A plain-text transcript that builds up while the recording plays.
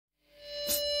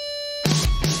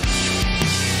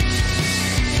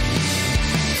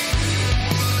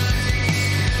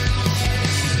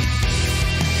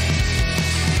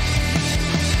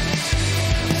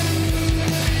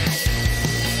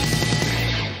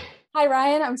Hi,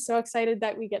 Ryan. I'm so excited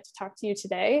that we get to talk to you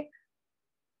today.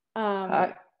 Um,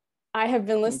 Hi, I have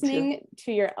been me too. listening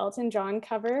to your Elton John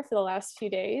cover for the last few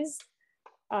days.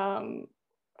 Um,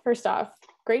 First off,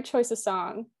 great choice of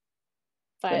song,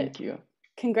 but Thank you.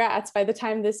 congrats. By the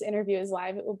time this interview is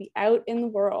live, it will be out in the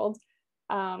world.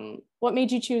 What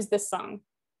made you choose this song?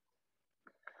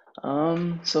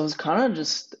 So it was kind of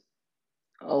just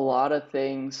a lot of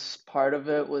things. Part of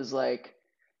it was like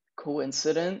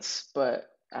coincidence, but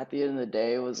at the end of the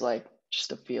day, it was like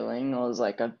just a feeling. I was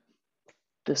like,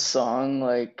 this song,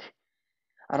 like,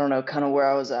 I don't know, kind of where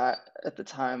I was at the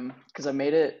time, because I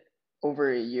made it over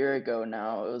a year ago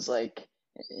now. It was like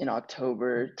in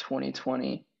October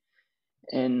 2020.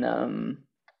 And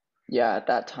yeah, at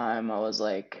that time, I was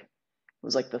like, it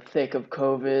was like the thick of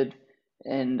COVID,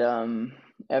 and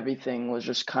everything was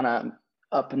just kind of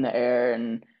up in the air.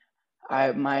 And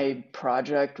my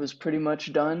project was pretty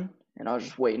much done, and I was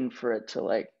just waiting for it to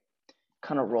like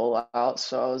kind of roll out.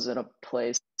 So I was in a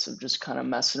place of just kind of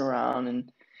messing around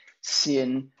and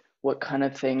seeing what kind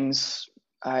of things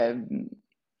I'm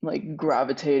like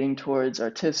gravitating towards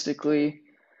artistically.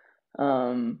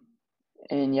 Um,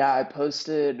 and yeah, I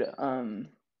posted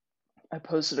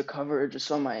a cover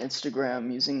just on my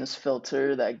Instagram using this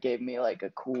filter that gave me like a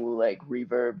cool like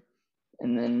reverb.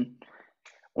 And then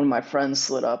one of my friends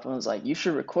slid up and was like, "You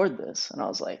should record this." And I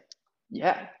was like,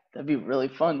 "Yeah, that'd be really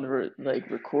fun to like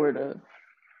record a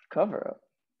cover up."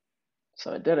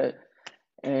 So I did it,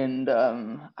 and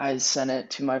I sent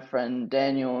it to my friend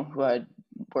Daniel, who I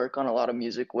work on a lot of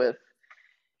music with.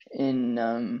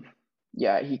 And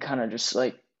yeah, he kind of just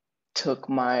like took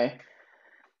my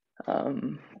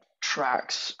um,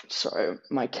 tracks. Sorry,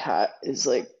 my cat is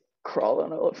like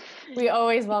crawling up. We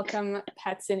always welcome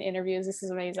pets in interviews. This is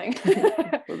amazing.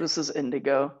 Well, this is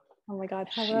Indigo. Oh my God,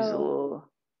 She's a hello. little,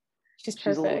 She's she's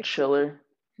a little perfect. chiller.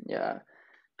 Yeah.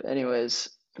 But anyways,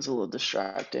 it's a little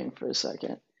distracting for a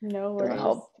second. No Doesn't worries.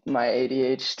 help my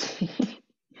ADHD.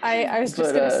 I was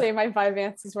just But gonna say my five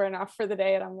answers were enough for the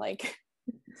day, and I'm like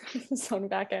zoned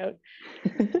back out.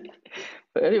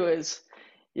 but anyways,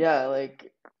 yeah,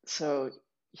 like so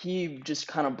he just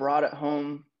kind of brought it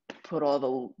home, put all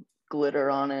the glitter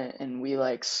on it, and we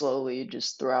like slowly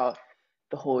just throughout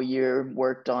the whole year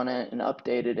worked on it and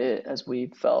updated it as we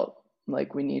felt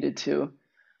like we needed to.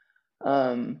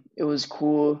 It was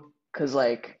cool because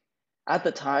like at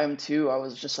the time too, I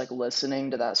was just like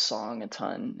listening to that song a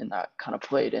ton, and that kind of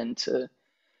played into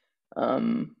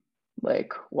um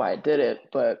like why I did it.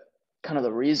 But kind of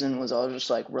the reason was I was just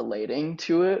like relating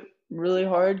to it really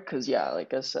hard because yeah,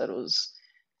 like I said, it was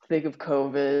thick of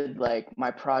COVID. Like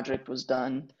my project was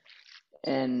done,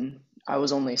 and I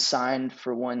was only signed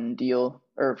for one deal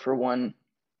or for one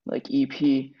like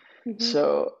EP. Mhm.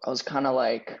 So I was kind of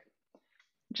like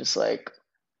just like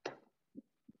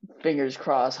fingers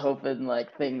crossed, hoping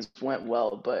like things went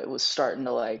well, but it was starting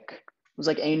to like it was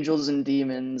like angels and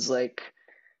demons like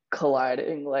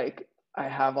colliding. Like I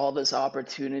have all this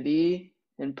opportunity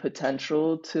and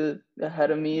potential to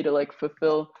ahead of me to like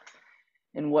fulfill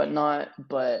and whatnot,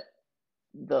 but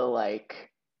the like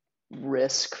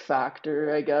risk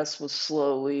factor, I guess, was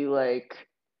slowly like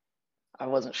I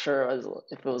wasn't sure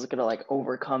if it was gonna like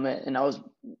overcome it, and I was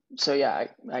so yeah,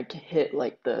 I hit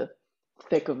like the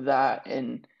thick of that,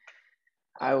 and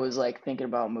I was like thinking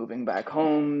about moving back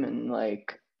home and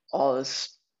like all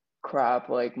this crap.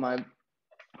 Like my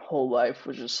whole life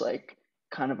was just like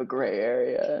kind of a gray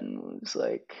area, and it was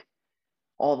like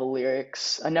all the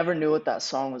lyrics. I never knew what that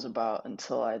song was about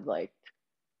until I'd like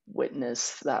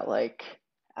witnessed that like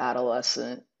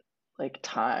adolescent like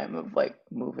time of like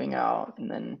moving out. And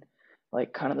then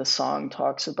like kind of the song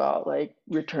talks about like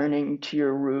returning to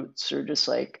your roots or just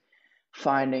like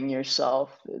finding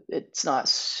yourself. It's not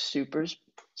super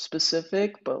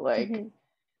specific, but like Mhm.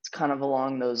 it's kind of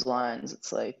along those lines.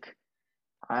 It's like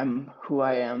I'm who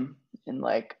I am, and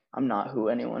like I'm not who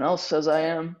anyone else says I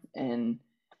am, and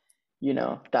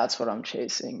that's what I'm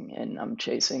chasing, and I'm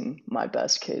chasing my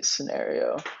best case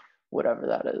scenario, whatever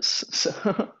that is. So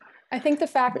I think the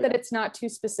fact but that yeah. it's not too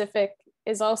specific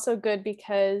is also good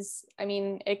because I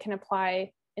mean it can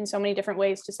apply in so many different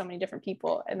ways to so many different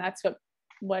people, and that's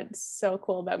what's so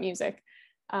cool about music.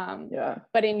 Yeah.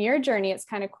 But in your journey, it's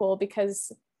kind of cool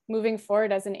because moving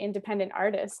forward as an independent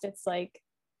artist, it's like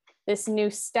this new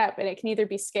step, and it can either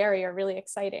be scary or really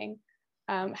exciting.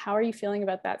 How are you feeling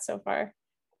about that so far?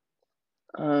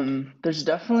 There's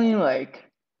definitely like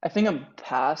I think I'm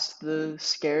past the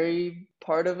scary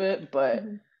part of it, but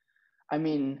Mhm. I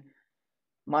mean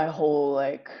my whole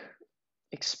like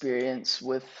experience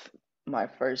with my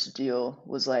first deal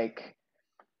was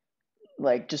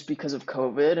like just because of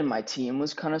COVID and my team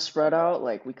was kind of spread out,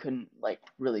 like we couldn't like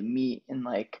really meet and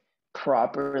like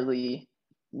properly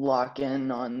lock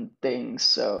in on things.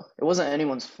 So it wasn't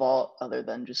anyone's fault other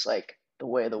than just like the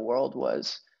way the world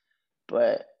was.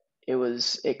 But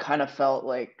it kind of felt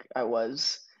like I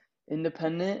was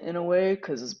independent in a way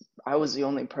because I was the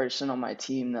only person on my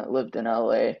team that lived in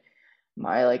LA.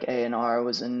 My like A&R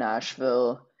was in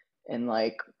Nashville, and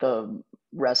like the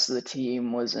rest of the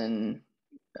team was in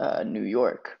New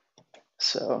York.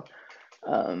 So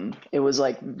it was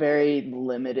like very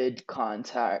limited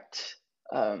contact,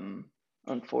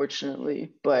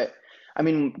 unfortunately. But I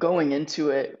mean, going into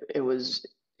it, it was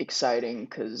exciting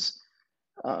because,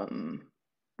 um,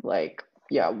 like,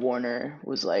 yeah, Warner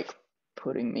was like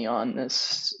putting me on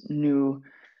this new,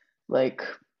 like,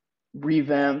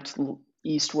 revamped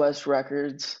East West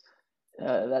Records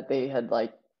that they had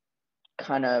like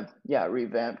kind of, yeah,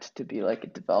 revamped to be like a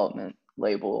development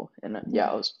label. And yeah,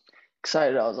 I was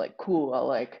excited. I was like, cool, I'll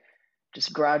like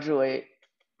just graduate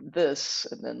this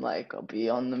and then like I'll be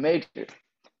on the major.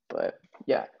 But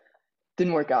yeah,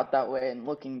 didn't work out that way. And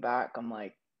looking back, I'm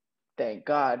like, thank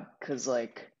God, because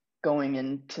like going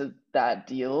into that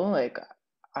deal, like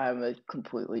I'm a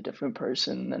completely different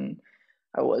person than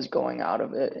I was going out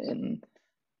of it. And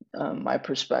my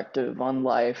perspective on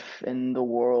life and the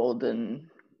world and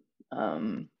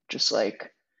just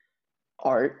like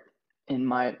art in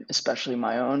my, especially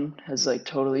my own, has like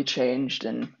totally changed.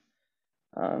 And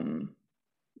um,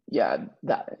 yeah,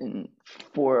 that, and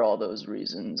for all those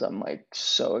reasons, I'm like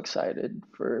so excited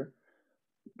for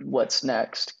what's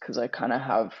next because I kind of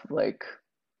have like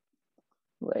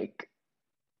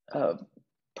a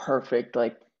perfect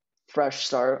like fresh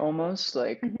start almost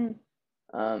like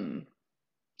Mm-hmm. um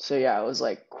so yeah, it was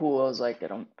like cool. I was like I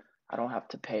don't have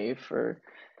to pay for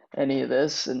any of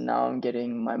this, and now I'm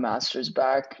getting my master's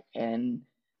back, and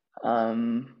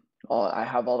I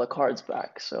have all the cards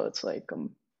back, so it's like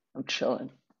I'm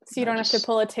chilling. So you I don't have to just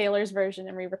pull a Taylor's version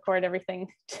and re-record everything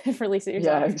to release it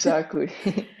Yeah, yourself. exactly.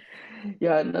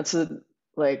 Yeah, and that's a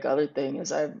like other thing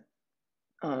is I've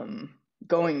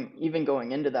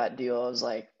going into that deal, I was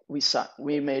like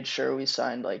we made sure we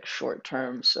signed like short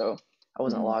term, so I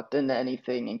wasn't Mm-hmm. locked into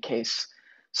anything in case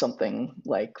something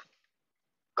like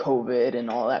COVID and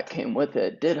all that came with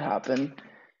it did happen.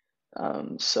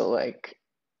 So like,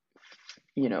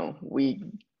 we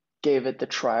gave it the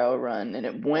trial run and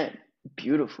it went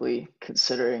beautifully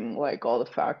considering like all the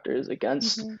factors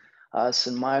against Mm-hmm. us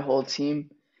and my whole team.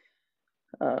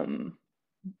 Um,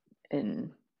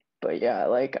 and but yeah,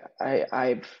 like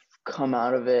I've come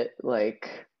out of it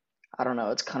like I don't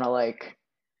know, it's kind of like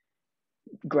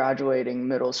graduating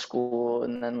middle school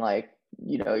and then like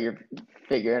you're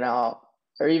figuring out,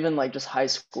 or even like just high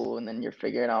school and then you're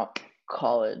figuring out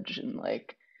college, and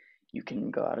like you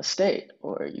can go out of state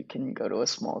or you can go to a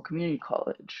small community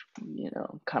college,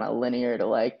 kind of linear to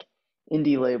like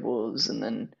indie labels, and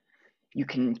then you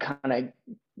can kind of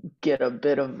get a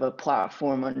bit of a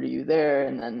platform under you there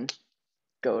and then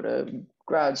go to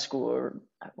grad school or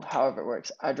however it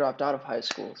works. I dropped out of high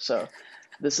school, so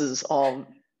this is all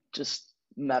just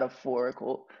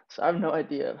metaphorical. So I have no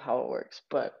idea how it works,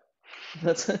 but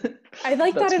that's I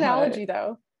like that that's my analogy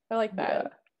though. I like yeah,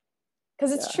 that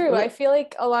because it's yeah. true. I feel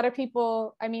like a lot of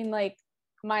people, I mean, like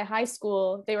my high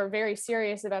school, they were very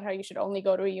serious about how you should only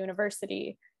go to a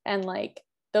university and like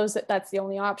that's the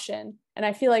only option. And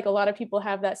I feel like a lot of people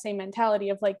have that same mentality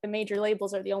of like the major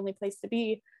labels are the only place to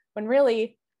be, when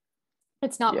really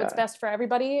it's not what's Yeah, best for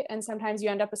everybody. And sometimes you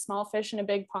end up a small fish in a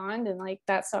big pond, and like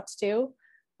that sucks too.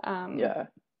 Um, yeah,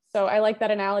 so I like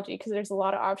that analogy because there's a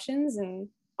lot of options and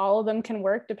all of them can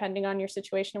work depending on your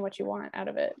situation and what you want out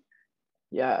of it.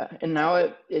 yeah. And now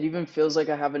it even feels like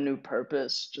I have a new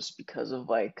purpose just because of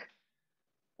like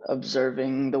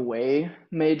observing the way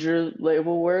major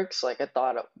label works. Like I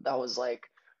thought that was like,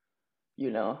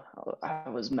 you know, I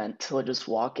was meant to just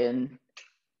walk in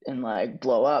and like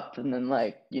blow up and then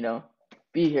like,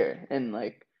 be here. And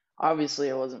like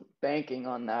obviously I wasn't banking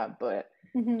on that, but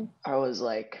Mm-hmm. I was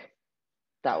like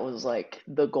that was like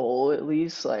the goal at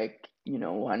least. Like,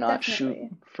 why not shoot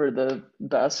Definitely. for the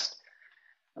best?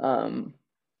 Um,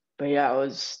 but yeah, I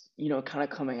was, kind of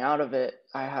coming out of it.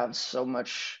 I have so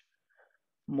much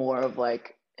more of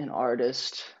like an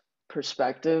artist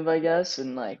perspective, I guess.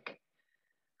 And like,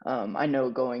 I know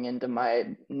going into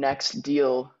my next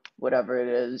deal, whatever it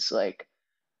is, like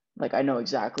I know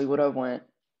exactly what I want.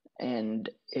 And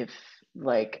if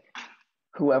like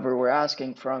whoever we're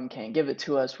asking from can't give it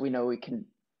to us, we know we can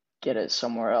get it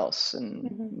somewhere else. And,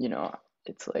 Mm-hmm.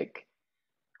 it's like,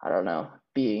 I don't know,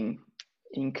 being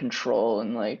in control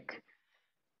and like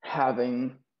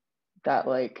having that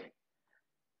like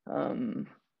Um,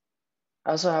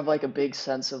 I also have like a big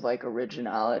sense of like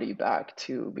originality back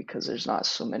too, because there's not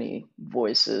so many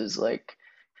voices like,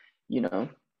 you know,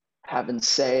 having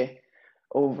say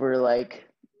over like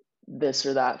this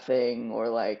or that thing, or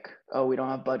like, oh, we don't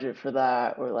have budget for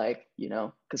that, or like,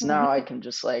 because now I Mhm. can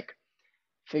just like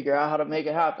figure out how to make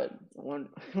it happen one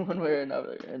one way or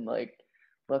another. And like,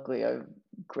 luckily I have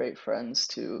great friends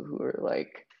too who are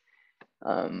like,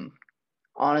 um,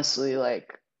 honestly,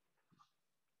 like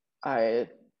I,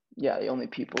 yeah, the only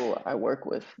people I work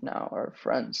with now are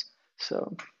friends.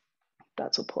 So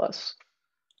that's a plus.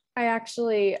 I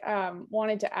actually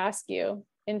wanted to ask you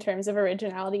in terms of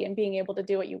originality and being able to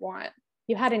do what you want.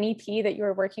 You had an EP that you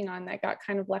were working on that got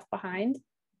kind of left behind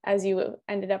as you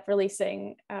ended up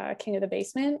releasing King of the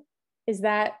Basement. Is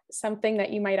that something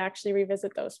that you might actually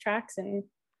revisit those tracks and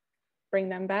bring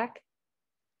them back?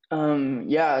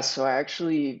 Yeah, so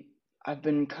I've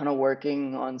been kind of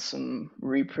working on some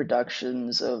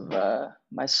reproductions of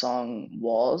my song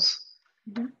Walls.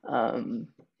 Mhm. Um,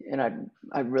 and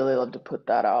I'd really love to put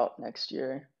that out next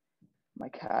year. My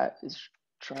cat is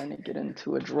trying to get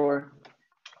into a drawer.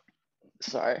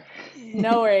 Sorry.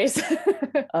 No worries.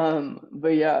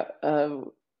 But yeah,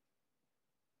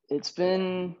 it's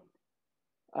been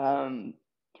um,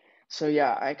 so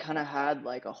yeah, I kind of had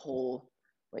like a whole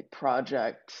like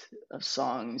project of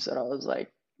songs that I was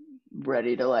like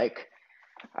ready to like,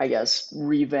 I guess,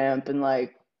 revamp and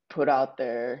like put out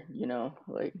there,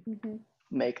 like Mhm.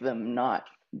 make them not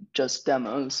just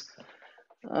demos.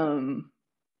 Um,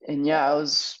 and yeah, I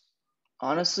was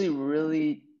honestly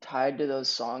really tied to those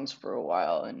songs for a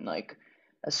while. And like,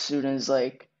 as soon as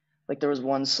like there was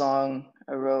one song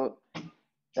I wrote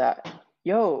that,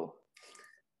 yo,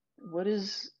 what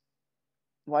is,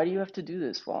 why do you have to do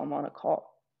this while I'm on a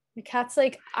call? The cat's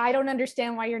like, I don't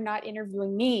understand why you're not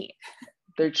interviewing me.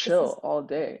 They're This is, chill all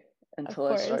day of until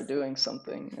I start course, doing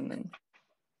something, and then,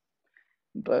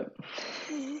 but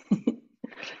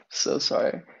so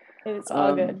sorry. it's all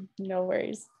Um, good. No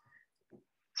worries.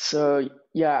 so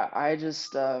yeah, I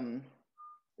just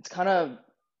it's kind of,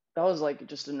 that was like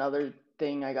just another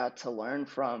thing I got to learn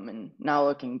from, and now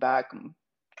looking back, I'm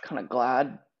kind of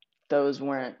glad those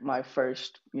weren't my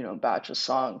first, batch of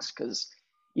songs, because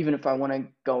even if I want to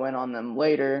go in on them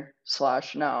later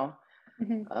slash now,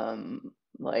 Mhm.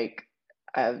 like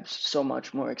I have so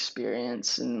much more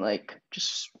experience and like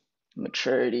just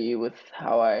maturity with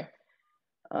how I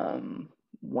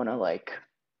want to like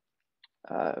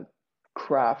uh,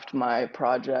 craft my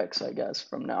projects, I guess,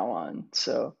 from now on.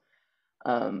 So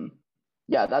um,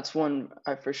 yeah, that's one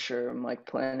I for sure am like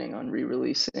planning on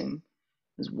re-releasing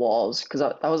is Walls, because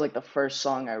that was like the first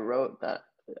song I wrote that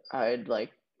I'd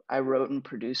like I wrote and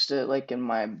produced it like in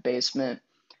my basement,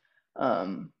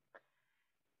 um,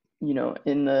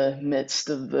 in the midst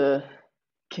of the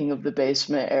King of the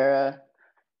Basement era.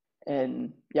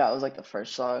 And yeah, it was like the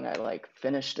first song I like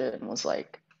finished it and was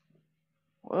like,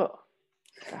 whoa,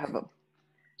 I have a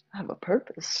I have a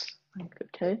purpose. Like,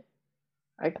 okay,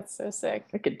 I That's so sick.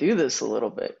 I could do this a little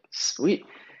bit. Sweet.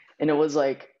 And it was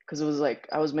like, because it was like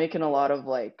I was making a lot of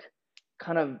like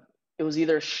kind of, it was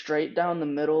either straight down the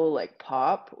middle like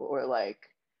pop, or like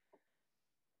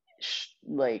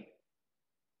like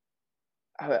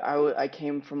I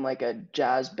came from like a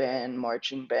jazz band,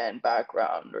 marching band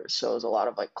background, or so it was a lot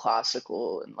of like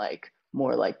classical and like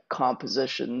more like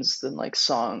compositions than like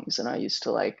songs. And I used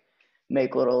to like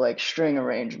make little like string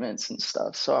arrangements and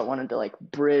stuff. So I wanted to like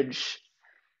bridge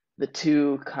the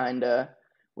two kind of,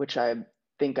 which I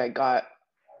think I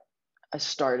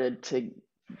started to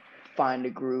find a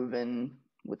groove in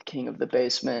with King of the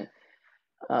Basement.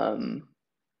 Um,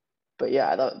 but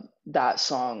yeah, that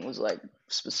song was like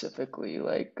specifically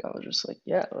like I was just like,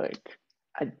 yeah, like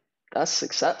I that's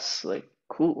success. Like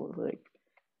cool. Like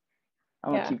I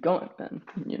want to Yeah. keep going then.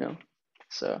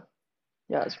 So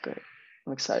yeah, it's great.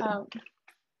 I'm excited. Um,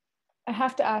 I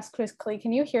have to ask quickly,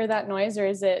 can you hear that noise or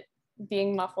is it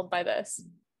being muffled by this?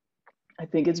 I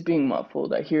think it's being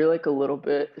muffled. I hear like a little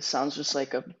bit. It sounds just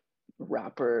like a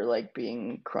wrapper like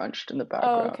being crunched in the Oh,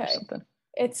 background or okay. something.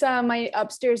 It's my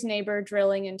upstairs neighbor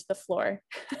drilling into the floor.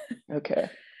 Okay.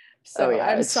 Oh So yeah,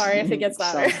 I'm it's sorry if it it gets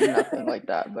louder. sounds nothing like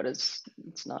that, but it's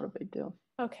not a big deal.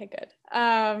 Okay,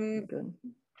 good. Good.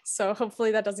 So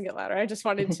hopefully that doesn't get louder. I just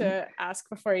wanted to ask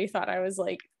before you thought I was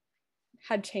like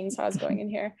had chainsaws going in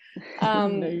here. No,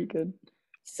 Um, you're good.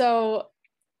 so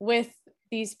with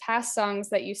these past songs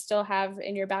that you still have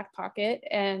in your back pocket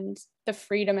and the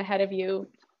freedom ahead of you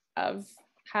of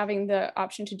having the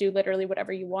option to do literally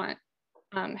whatever you want,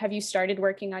 have you started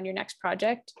working on your next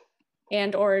project?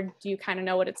 And or do you kind of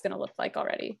know what it's going to look like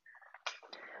already?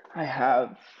 I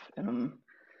have, and I'm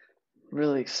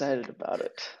really excited about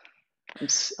it.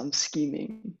 I'm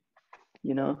scheming,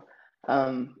 you know.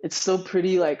 It's still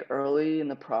pretty like early in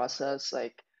the process.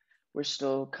 Like we're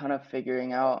still kind of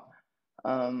figuring out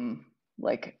um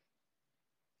like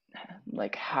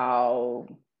how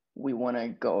we want to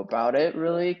go about it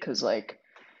really, because like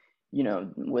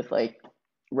with like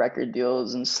record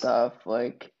deals and stuff,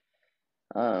 like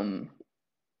um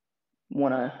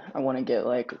I want to get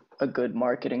like a good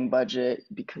marketing budget,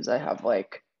 because I have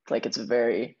like it's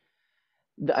very,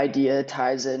 the idea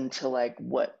ties into like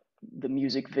what the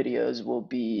music videos will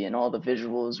be and all the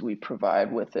visuals we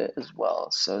provide with it as well.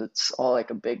 So it's all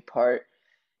like a big part,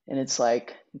 and it's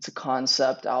like it's a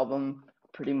concept album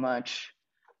pretty much.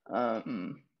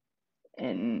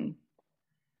 And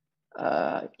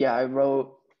yeah, I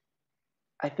wrote,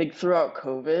 I think throughout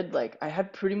COVID, like I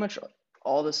had pretty much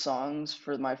all the songs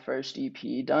for my first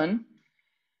EP done.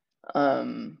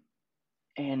 Um,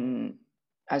 and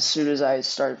as soon as I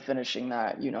started finishing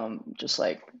that, I'm just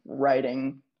like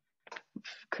writing,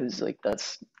 because like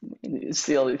it's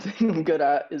the only thing I'm good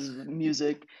at is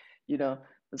music, you know.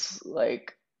 It's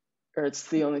like, or it's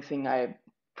the only thing I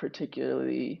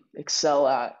particularly excel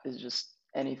at, is just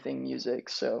anything music.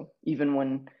 So even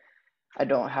when I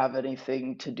don't have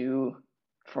anything to do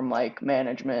from like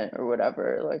management or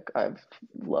whatever, like I've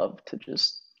loved to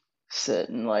just sit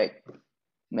and like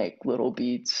make little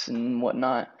beats and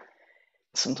whatnot.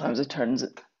 Sometimes it turns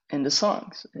into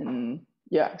songs. And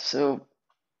yeah, so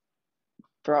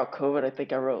throughout COVID, I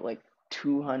think I wrote like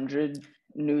 200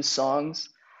 new songs.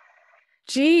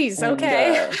 Jeez, And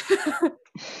okay.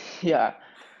 yeah,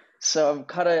 so I'm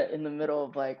kind of in the middle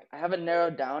of like, I have it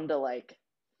narrowed down to like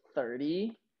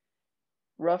 30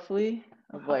 roughly,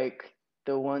 of Wow. like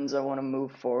the ones I want to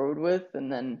move forward with.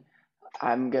 And then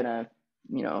I'm gonna,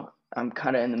 I'm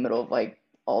kind of in the middle of like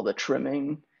all the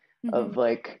trimming Mm-hmm. of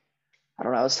like, I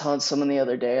don't know, I was telling someone the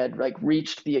other day, I'd like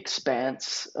reached the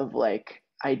expanse of like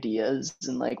ideas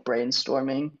and like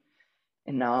brainstorming.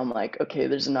 And now I'm like, okay,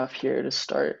 there's enough here to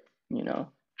start,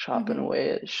 chopping Mm-hmm. away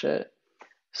at shit.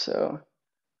 So,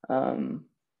 um,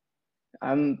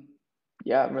 I'm,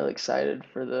 yeah, I'm really excited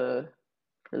for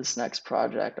this next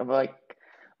project. I'm like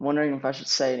wondering if I should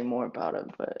say any more about it,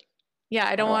 but Yeah,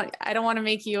 I I don't don't. want I don't want to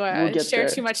make you We'll get share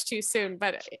too there. much too soon,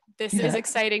 but this is Yeah.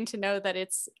 exciting to know that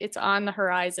it's on the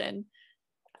horizon.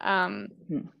 Um,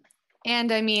 Hmm.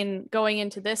 and I mean, going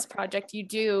into this project, you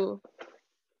do,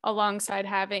 alongside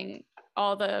having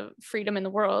all the freedom in the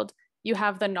world, you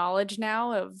have the knowledge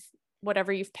now of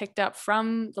whatever you've picked up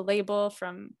from the label,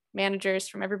 from managers,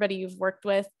 from everybody you've worked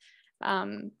with.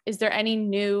 Is there any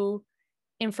new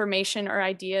information or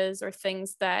ideas or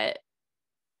things that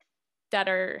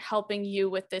are helping you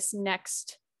with this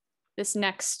next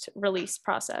release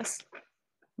process?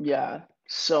 Yeah,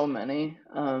 so many.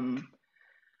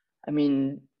 I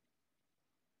mean,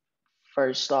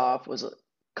 first off was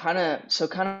kind of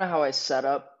how I set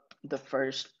up the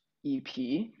first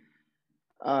EP,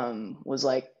 was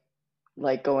like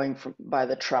going from by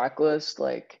the track list,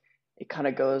 like it kind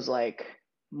of goes like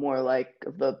more like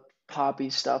the poppy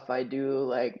stuff I do,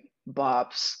 like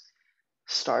bops,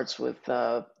 starts with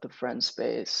the friend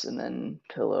space, and then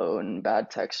pillow and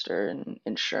bad texture and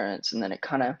insurance, and then it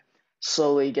kind of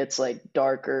slowly gets like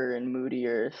darker and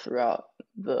moodier throughout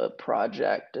the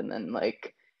project. And then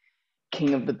like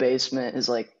King of the Basement is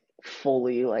like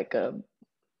fully like a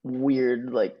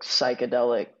weird like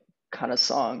psychedelic kind of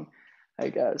song, I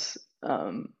guess.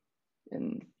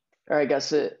 And or I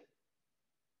guess it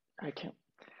I can't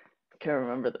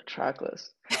remember the track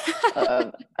list.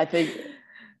 I think,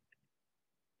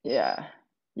 yeah,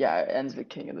 yeah, it ends with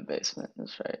King of the Basement.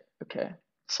 That's right. Okay,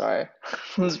 sorry.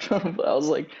 I was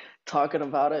like talking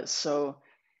about it so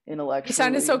You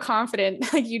sounded so intellectually.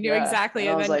 confident, like you knew Yeah, exactly, and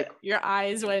I and was then like, your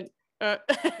eyes went.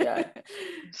 yeah.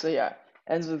 So yeah,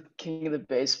 ends with King of the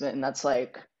Basement, and that's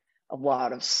like a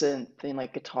lot of synth and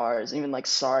like guitars. Even like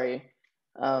Sorry,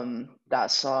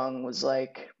 that song was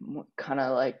like kind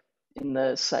of like in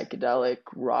the psychedelic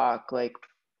rock, like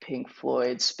Pink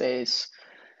Floyd space.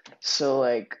 So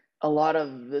like a lot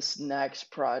of this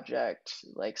next project,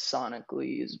 like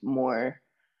sonically, is more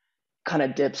kind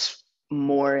of dips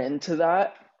more into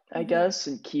that, I Mhm. guess,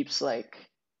 and keeps like,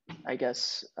 I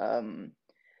guess,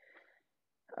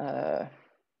 uh,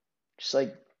 just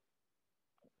like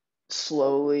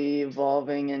slowly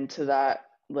evolving into that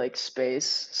like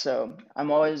space. So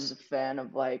I'm always a fan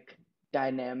of like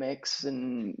dynamics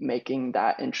and making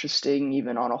that interesting,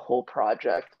 even on a whole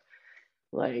project.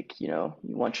 Like, you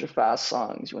want your fast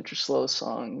songs, you want your slow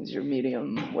songs, your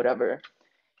medium, whatever.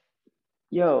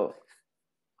 Yo,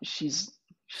 she's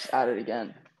at it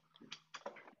again.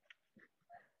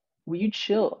 will you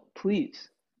chill, please?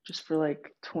 Just for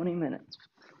like 20 minutes.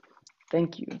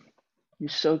 Thank you. You're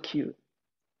so cute.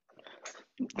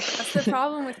 That's the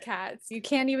problem with cats. You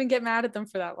can't even get mad at them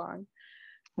for that long.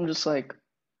 I'm just like,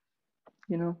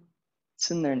 you know,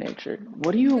 it's in their nature.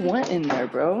 What do you want in there,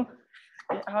 bro?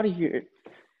 Get out of here.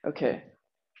 Okay.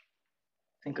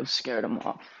 I think I've scared him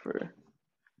off I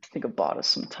think I bought us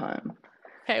some time.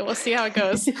 Okay, we'll see how it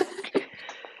goes.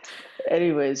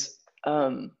 Anyways,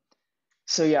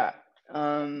 so yeah,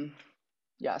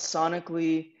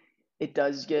 sonically, it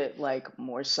does get like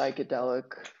more psychedelic.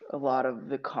 A lot of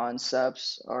the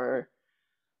concepts are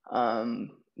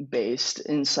based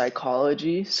in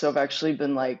psychology. So I've actually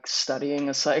been like studying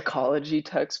a psychology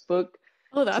textbook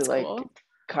Oh, to that's like cool.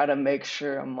 kind of make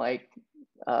sure I'm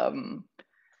um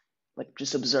like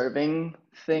just observing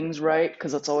things right,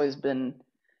 because that's always been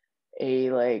a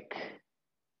like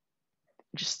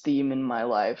just theme in my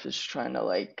life, is trying to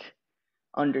like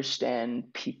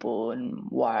understand people and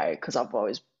why, because I've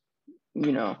always,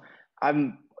 you know,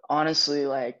 I'm honestly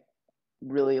like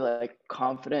really like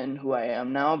confident in who I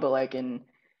am now, but like in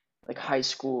like high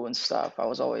school and stuff, I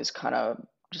was always kind of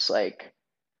just like,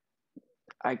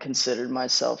 I considered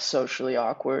myself socially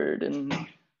awkward and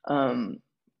um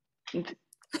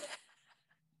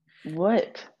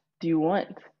what do you want?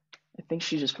 I think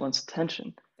she just wants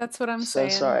attention. That's what I'm So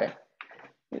saying. sorry.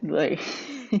 Like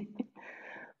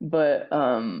but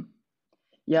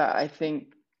yeah, I think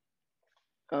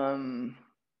um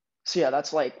so yeah,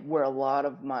 that's like where a lot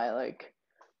of my like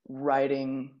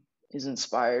writing is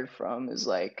inspired from, is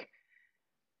like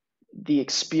the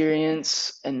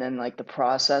experience and then like the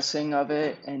processing of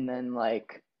it and then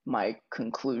like my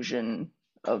conclusion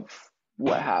of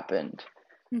what happened.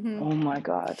 Mm-hmm. Oh my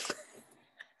God.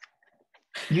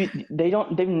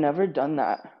 They've never done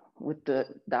that with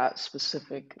that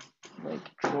specific like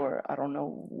drawer. I don't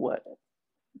know what.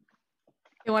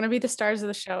 They want to be the stars of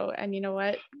the show, and you know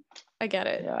what? I get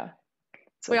it. Yeah,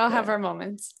 it's We all have okay. our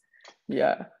moments.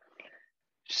 Yeah,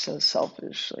 just so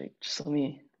selfish. Like, just let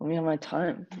me have my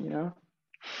time, you know?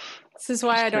 This is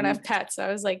why Just I don't kidding. have pets.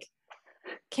 I was like,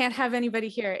 can't have anybody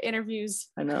here. Interviews.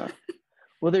 I know.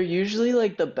 Well, they're usually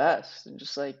like the best, and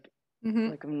just Mm-hmm.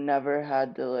 like I've never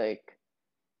had to like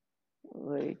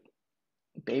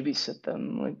babysit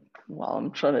them like while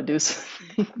I'm trying to do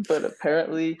something. But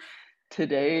apparently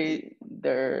today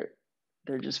they're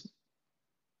just,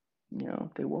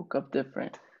 they woke up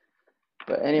different.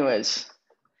 But anyways,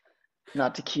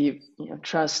 not to keep,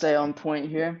 trying to stay on point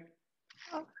here,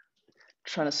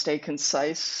 trying to stay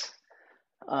concise.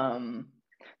 Um,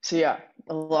 so yeah,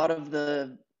 a lot of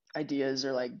the ideas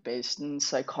are like based in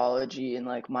psychology and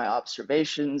like my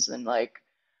observations and like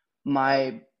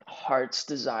my heart's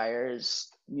desires,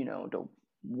 to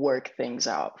work things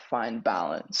out, find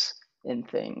balance in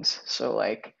things. So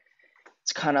like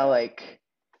it's kind of like,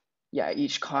 yeah,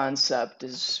 each concept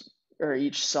is, or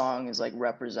each song is like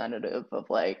representative of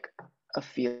like a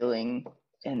feeling,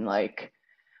 and like,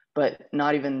 but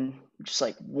not even just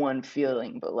like one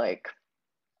feeling, but like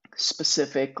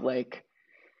specific like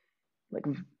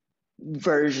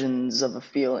versions of a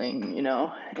feeling,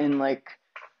 and like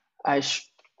I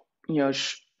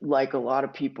like a lot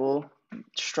of people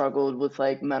struggled with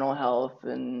like mental health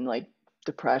and like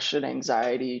depression,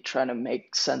 anxiety, trying to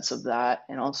make sense of that,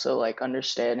 and also like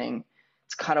understanding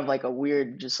it's kind of like a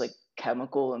weird just like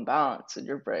chemical imbalance in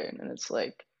your brain, and it's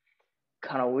like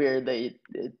kind of weird that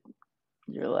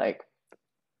you're like,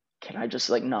 can I just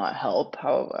like not help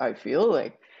how I feel?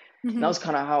 Like, and that Mm-hmm. was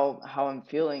kind of how I'm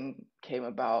feeling came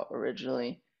about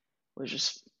originally, was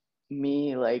just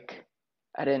me like,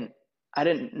 I didn't I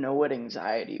didn't know what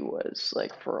anxiety was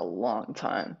like for a long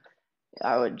time.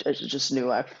 I just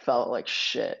knew I felt like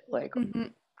shit like Mm-hmm.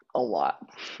 a lot,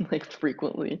 like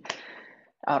frequently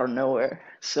out of nowhere.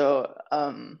 So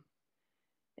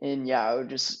and yeah, I would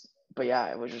just but yeah,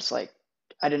 it was just like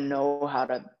I didn't know how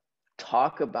to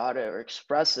talk about it or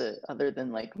express it other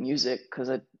than like music, because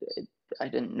I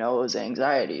didn't know it was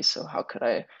anxiety. So how could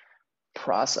I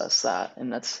process that?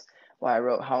 And that's why I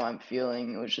wrote How I'm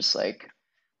Feeling. It was just like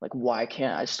why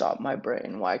can't I stop my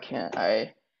brain? Why can't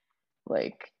I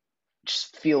like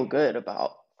just feel good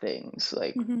about things?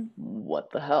 Like, Mm-hmm.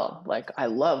 what the hell? Like, I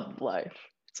love life.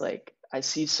 It's like I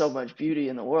see so much beauty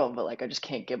in the world, but like I just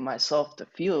can't get myself to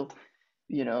feel,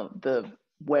 the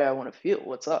way I want to feel.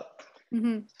 What's up?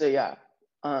 Mm-hmm. So yeah.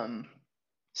 Um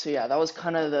so yeah, that was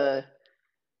kind of the,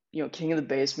 King of the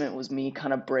Basement was me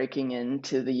kind of breaking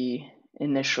into the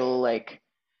initial like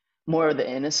more of the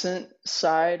innocent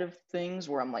side of things,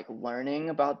 where I'm like learning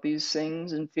about these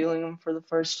things and feeling them for the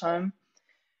first time.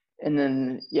 And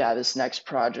then yeah, this next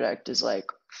project is like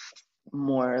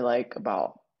more like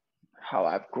about how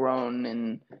I've grown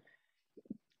and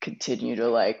continue to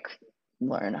like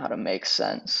learn how to make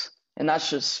sense. And that's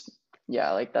just,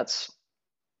 yeah, like that's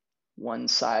one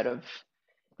side of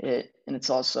it. And it's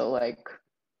also like,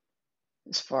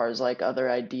 as far as like other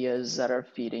ideas that are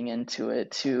feeding into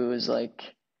it too, is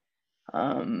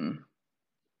um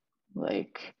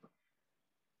like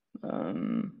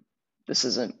this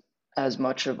isn't as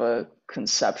much of a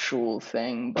conceptual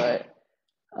thing, but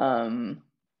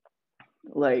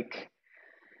like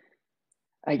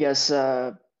I guess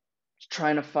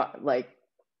trying to like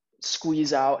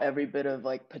squeeze out every bit of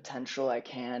like potential I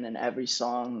can in every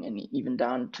song, and even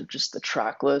down to just the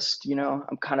track list, you know.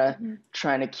 I'm kind of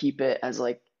trying to keep it as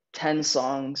like 10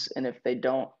 songs, and if they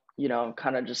don't, you know, I'm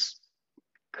kind of just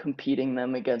competing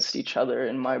them against each other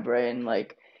in my brain,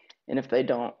 like, and if they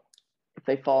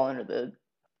fall under the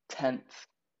 10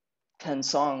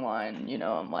 song line, you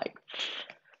know, I'm like,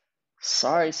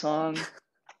 sorry song,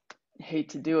 hate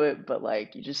to do it, but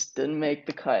like you just didn't make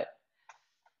the cut.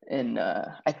 And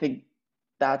I think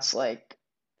that's like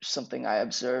something I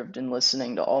observed in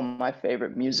listening to all my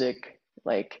favorite music.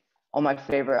 Like all my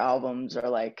favorite albums are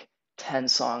like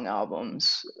 10-song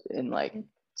albums, and like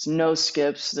it's no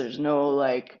skips, there's no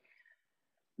like,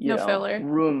 you No know, filler.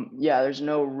 room. Yeah, there's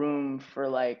no room for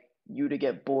like you to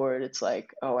get bored. It's like,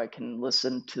 oh, I can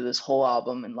listen to this whole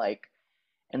album in like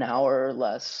an hour or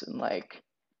less, and like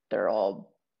they're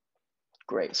all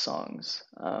great songs.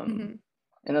 And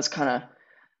that's kind of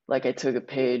like I took a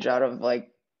page out of like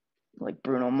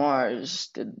Bruno Mars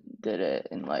did it,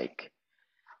 and like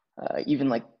even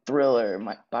like Thriller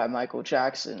by Michael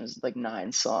Jackson is like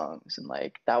 9 songs, and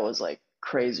like that was like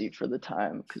crazy for the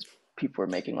time because people were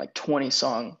making like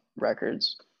 20-song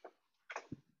records.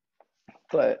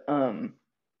 But so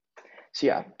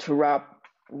yeah, to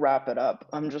wrap it up,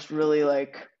 I'm just really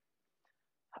like,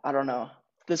 I don't know,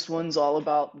 this one's all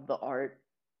about the art,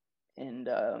 and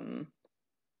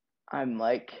I'm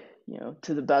like, you know,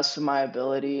 to the best of my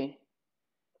ability,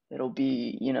 it'll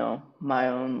be, you know, my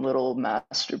own little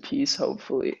masterpiece,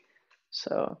 hopefully.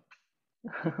 So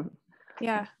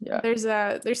Yeah. yeah.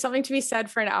 There's something to be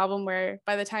said for an album where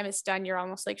by the time it's done, you're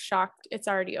almost like shocked it's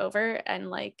already over. And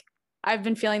like I've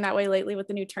been feeling that way lately with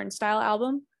the new Turnstile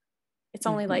album. It's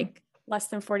only like less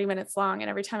than 40 minutes long, and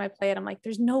every time I play it, I'm like,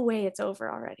 there's no way it's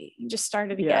over already. You just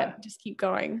start it again, just keep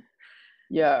going.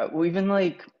 Yeah, well, even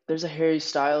like there's a Harry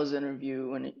Styles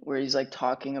interview where he's like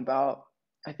talking about,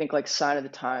 I think like Sign of the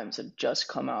Times had just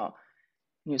come out.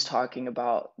 He was talking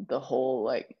about the whole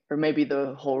like, or maybe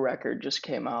the whole record just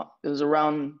came out. It was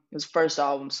around his first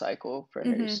album cycle for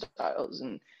Harry Styles,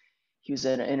 and he was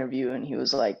in an interview and he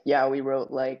was like, "Yeah, we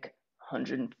wrote like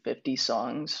 150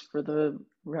 songs for the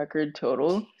record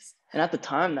total." Jeez. And at the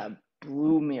time, that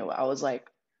blew me away. I was like,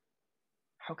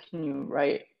 "How can you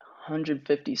write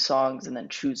 150 songs and then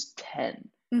choose 10?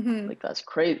 Like that's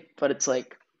crazy." But it's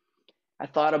like I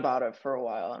thought about it for a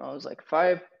while, and I was like,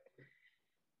 if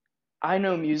I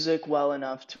know music well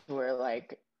enough to where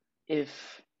like if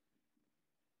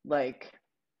like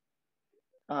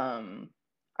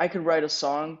I could write a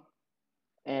song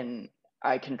and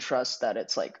I can trust that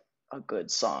it's like a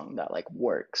good song that like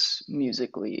works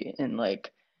musically and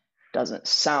like doesn't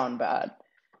sound bad.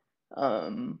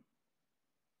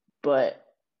 But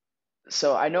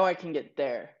so I know I can get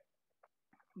there,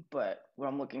 but what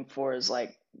I'm looking for is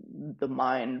like the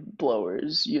mind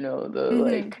blowers, you know, the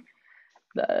like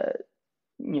the,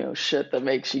 you know, shit that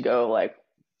makes you go like,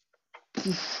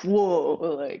 whoa,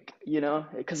 like, you know,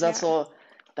 because that's all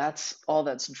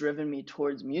that's driven me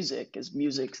towards music is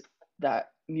music that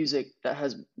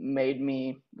has made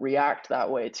me react that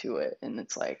way to it. And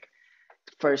it's like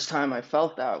the first time I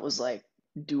felt that was like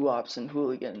Doo-Wops and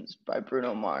Hooligans by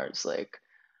Bruno Mars. Like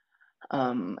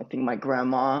I think my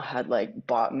grandma had like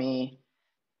bought me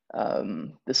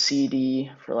the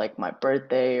CD for like my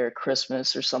birthday or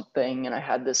Christmas or something, and I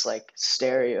had this like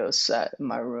stereo set in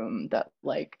my room that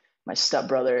like my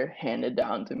stepbrother handed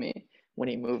down to me when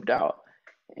he moved out.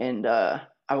 And I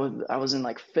was in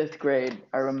like 5th grade.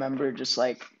 I remember just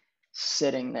like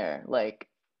sitting there like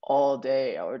all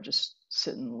day. I would just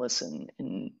sit and listen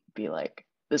and be like,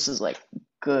 this is like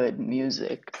good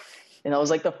music. And that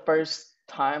was like the first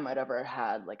time I'd ever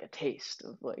had like a taste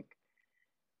of like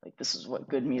this is what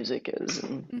good music is,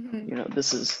 and you know,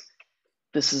 this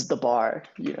is the bar,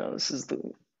 you know, this is the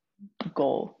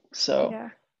goal. So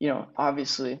you know,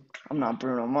 obviously I'm not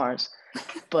Bruno Mars,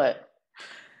 but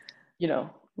you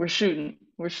know, we're shooting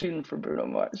for Bruno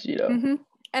Mars, you know.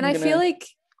 And I feel like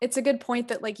it's a good point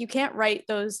that like you can't write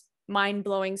those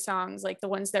mind-blowing songs, like the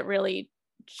ones that really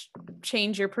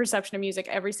change your perception of music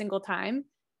every single time,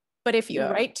 but if you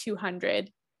write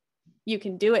 200, you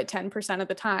can do it 10% of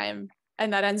the time,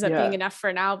 and that ends up being enough for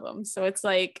an album. So it's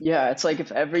like, it's like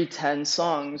if every 10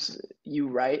 songs you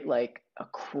write like a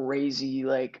crazy,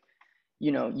 like,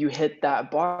 you hit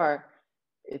that bar,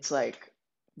 it's like,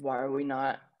 why are we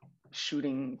not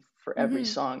shooting for every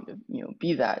song to,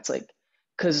 be that? It's like,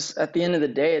 because at the end of the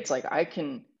day, it's like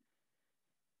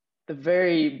the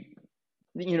very,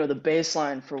 the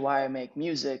baseline for why I make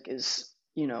music is,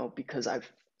 because I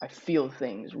feel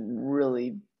things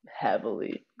really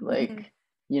heavily. Like,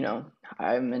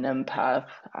 I'm an empath,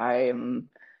 I am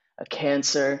a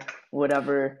Cancer,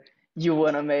 whatever you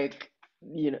want to make,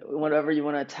 whatever you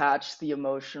want to attach the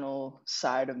emotional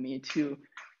side of me to,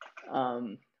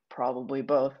 probably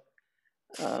both.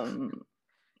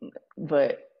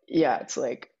 But yeah, it's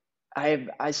like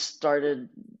I started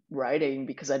writing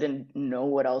because I didn't know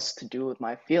what else to do with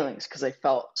my feelings because they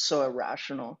felt so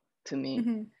irrational to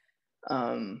me.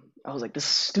 I was like, this is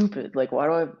stupid. Like, why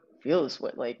do I feel this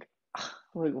way? Like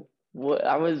what?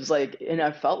 I was like, and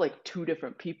I felt like two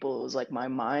different people. It was like my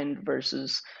mind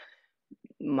versus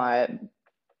my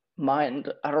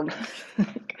mind. I don't know.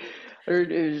 Or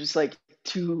it was just like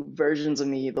two versions of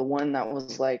me. The one that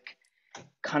was like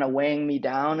kind of weighing me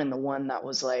down, and the one that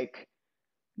was like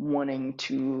wanting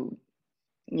to,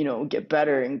 get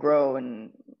better and grow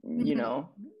and,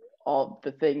 all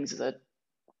the things that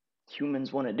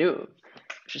humans want to do,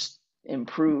 just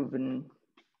improve and,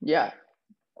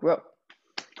 grow.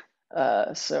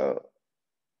 So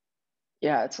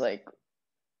yeah, it's like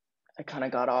I kind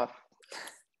of got off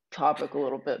topic a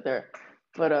little bit there,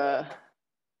 but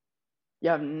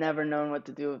yeah, I've never known what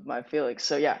to do with my feelings.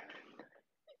 So yeah,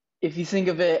 if you think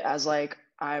of it as like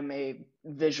I'm a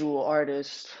visual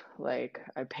artist, like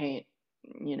I paint,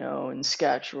 and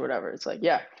sketch or whatever, it's like,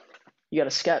 yeah, you got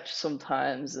to sketch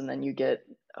sometimes, and then you get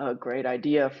a great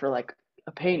idea for like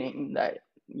a painting that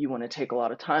you want to take a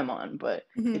lot of time on, but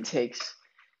it takes,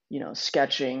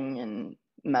 sketching and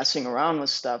messing around with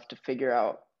stuff to figure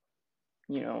out,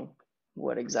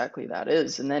 what exactly that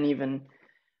is. And then even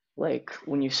like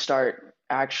when you start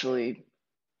actually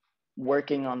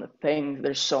working on the thing,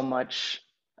 there's so much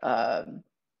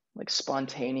like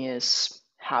spontaneous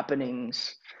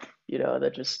happenings,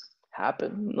 that just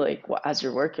happen like as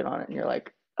you're working on it, and you're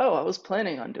like, oh, I was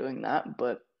planning on doing that,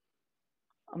 but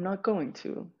I'm not going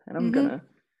to, and I'm gonna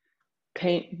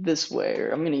paint this way,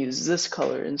 or I'm gonna use this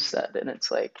color instead. And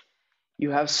it's like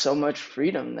you have so much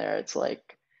freedom there. It's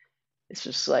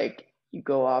just like you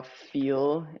go off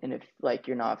feel, and if like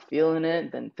you're not feeling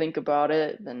it, then think about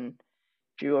it. Then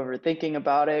if you're overthinking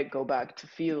about it, go back to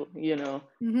feel,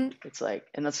 It's like,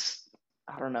 and that's,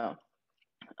 I don't know.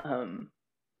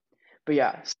 But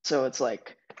yeah, so it's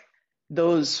like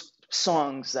those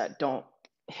songs that don't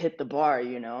hit the bar,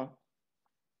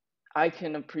 I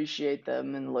can appreciate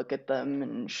them and look at them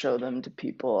and show them to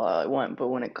people all I want. But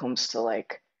when it comes to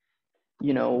like,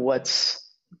 what's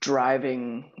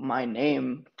driving my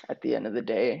name at the end of the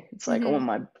day, it's like I want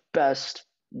my best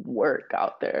work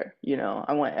out there.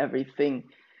 I want everything,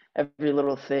 every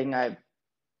little thing I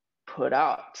put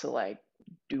out to like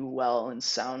do well and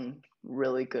sound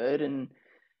really good and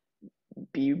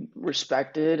be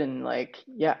respected, and like,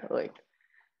 yeah, like,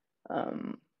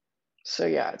 so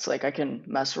yeah, it's like I can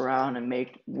mess around and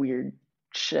make weird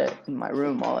shit in my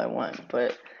room all I want,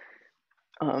 but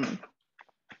and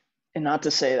not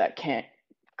to say that can't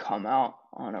come out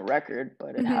on a record,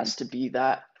 but it has to be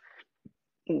that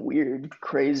weird,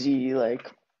 crazy, like,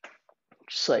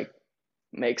 just like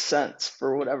makes sense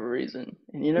for whatever reason,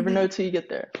 and you never know till you get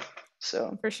there.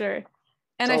 So for sure.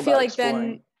 And I feel like exploring.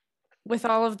 Then with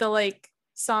all of the like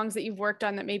songs that you've worked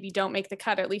on that maybe don't make the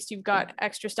cut, at least you've got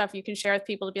extra stuff you can share with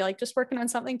people to be like, just working on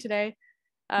something today.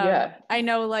 I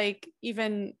know like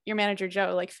even your manager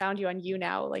Joe like found you on You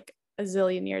Now like a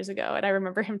zillion years ago, and I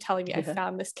remember him telling me I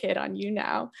found this kid on You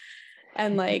Now.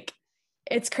 And like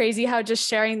it's crazy how just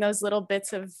sharing those little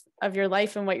bits of your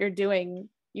life and what you're doing,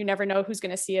 you never know who's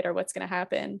going to see it or what's going to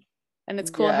happen. And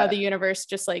it's cool how the universe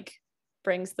just like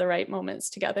brings the right moments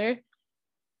together.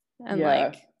 And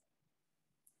like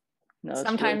no,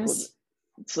 sometimes really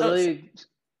cool. It's literally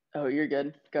you're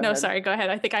good. Go ahead. Sorry, go ahead.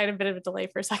 I think I had a bit of a delay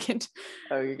for a second.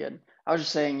 Oh, you're good. I was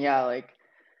just saying, like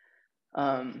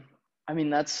I mean,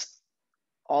 that's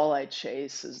all I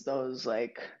chase is those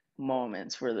like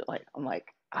moments where like I'm like,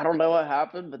 I don't know what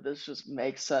happened, but this just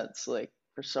makes sense. Like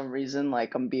for some reason,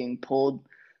 like I'm being pulled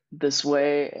this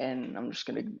way, and I'm just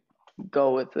gonna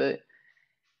go with it.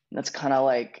 And that's kind of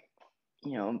like,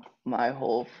 my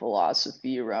whole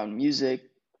philosophy around music,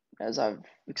 as I've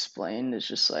explained, is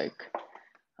just like,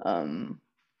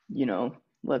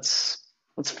 let's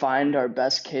find our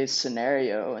best case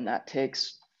scenario, and that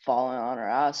takes fallen on our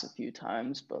ass a few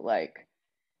times, but like,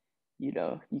 you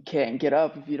know, you can't get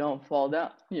up if you don't fall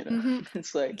down, you know. Mm-hmm.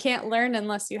 It's like, You can't learn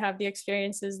unless you have the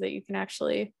experiences that you can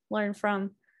actually learn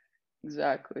from.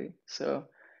 exactly. So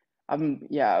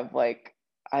like,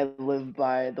 I live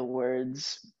by the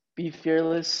words, be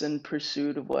fearless in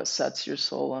pursuit of what sets your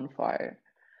soul on fire.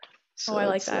 Oh, I So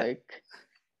like it's that. like,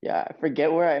 yeah, I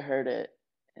forget where I heard it.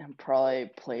 I'm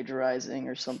probably plagiarizing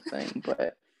or something,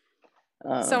 but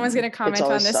Someone's going to it's comment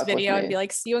always on this stuck with video and me. be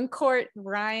like, see you in court,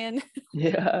 Ryan.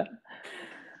 Yeah.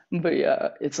 But yeah,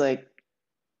 it's like,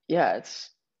 yeah,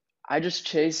 I just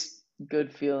chase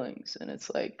good feelings, and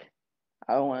it's like,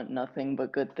 I want nothing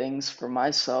but good things for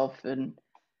myself and,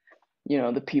 you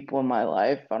know, the people in my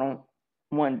life. I don't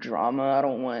want drama. I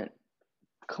don't want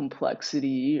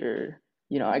complexity or,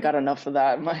 you know, I got enough of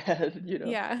that in my head, you know.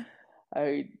 Yeah.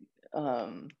 I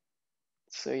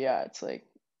so yeah, it's like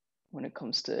when it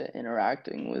comes to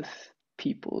interacting with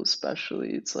people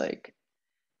especially, it's like,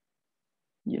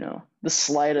 you know, the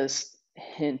slightest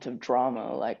hint of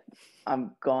drama, like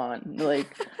I'm gone. Like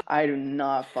I do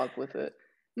not fuck with it.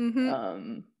 Mm-hmm.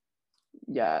 Um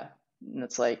yeah, and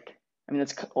it's like, I mean,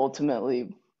 it's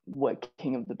ultimately what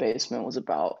King of the Basement was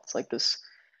about. It's like this,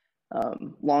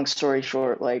 long story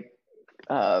short, like,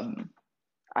 I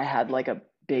had like a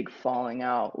big falling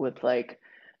out with like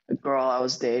a girl I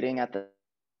was dating at the,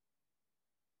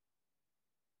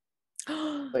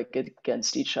 like,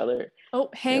 against each other. Oh, And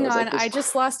it hang was on. like this, I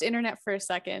just lost internet for a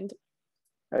second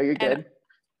oh, you're and good.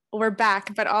 we're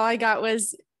back, but all I got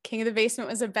was King of the Basement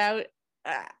was about,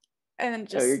 and then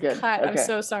Oh, you're just good. cut. I'm Okay.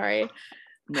 so sorry.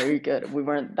 No, you're good. We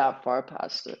weren't that far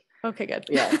past it. Okay, good.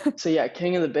 Yeah. So yeah,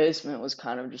 King of the Basement was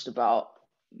kind of just about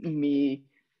me,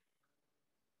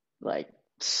 like,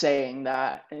 saying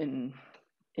that in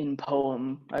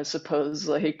poem, I suppose.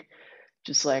 Like,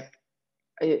 just like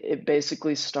it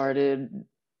basically started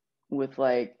with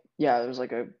like, yeah, there was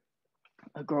like a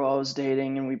girl I was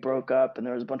dating and we broke up and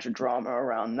there was a bunch of drama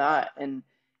around that, and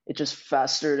it just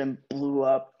festered and blew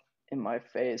up in my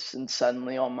face, and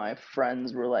suddenly all my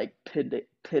friends were like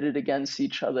pitted against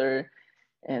each other,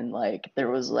 and like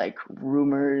there was like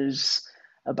rumors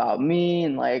about me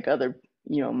and like other,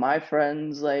 you know, my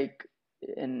friends, like,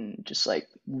 and just like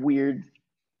weird,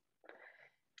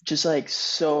 just like,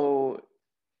 so,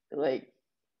 like,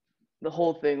 the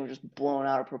whole thing was just blown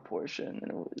out of proportion,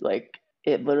 and it was, like,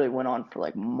 it literally went on for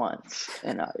like months,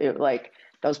 and it, like,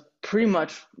 that was pretty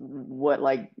much what,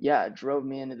 like, yeah, drove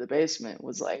me into the basement,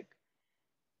 was like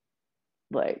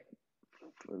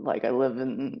like I lived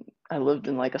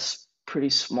in like a pretty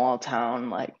small town,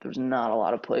 like there's not a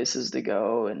lot of places to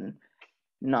go and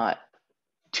not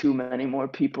too many more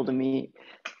people to meet.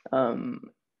 um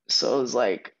so it was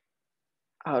like,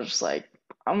 I was just like,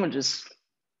 I'm gonna just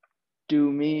do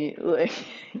me. Like,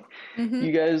 Mm-hmm.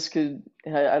 you guys could,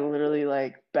 I literally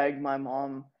like begged my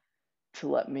mom to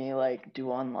let me like do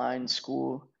online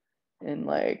school, and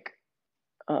like,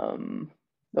 um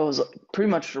that was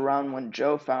pretty much around when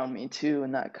Joe found me too,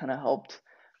 and that kind of helped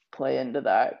play into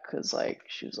that, because like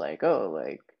she was like, oh,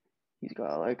 like he's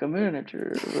got like a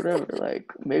manager or whatever, like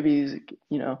maybe he's,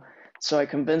 you know. So I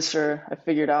convinced her. I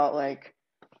figured out like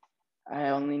I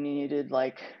only needed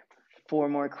like 4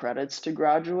 more credits to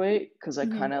graduate, because I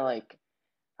Mm-hmm. kind of like,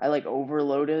 I like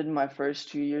overloaded my first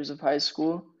 2 years of high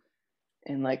school,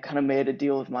 and like kind of made a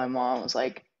deal with my mom. I was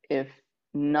like, if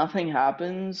nothing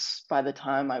happens by the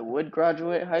time I would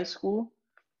graduate high school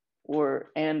or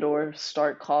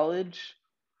start college,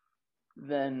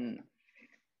 then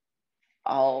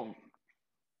I'll,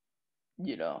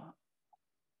 you know,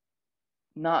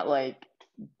 not like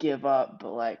give up,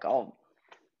 but like I'll,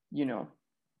 you know,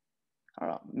 I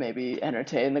don't know, maybe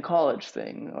entertain the college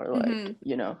thing, or like, Mm-hmm.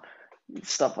 you know,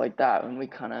 stuff like that. And we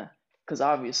kind of, because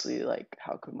obviously, like,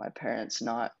 how could my parents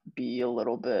not be a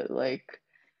little bit like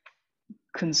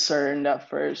concerned at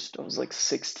first? I was like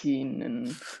 16,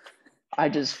 and I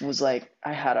just was like,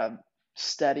 I had a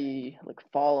steady like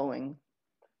following,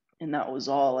 and that was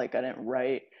all. Like, I didn't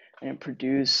write, I didn't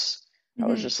produce. I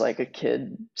was Mm-hmm. just like a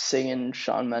kid singing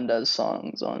Shawn Mendes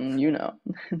songs on, you know,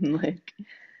 like,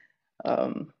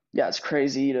 yeah, it's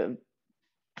crazy to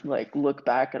like look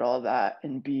back at all that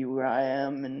and be where I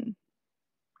am, and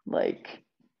like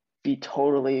be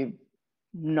totally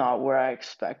not where I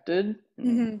expected, and,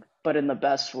 Mm-hmm. but in the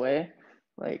best way.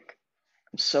 Like,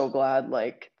 I'm so glad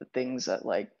like the things that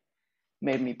like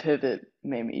made me pivot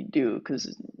made me do,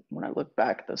 because when I look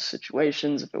back at those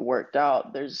situations, if it worked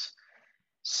out, there's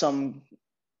some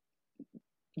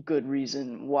good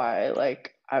reason why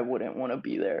like I wouldn't want to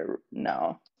be there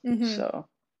now. Mm-hmm. So,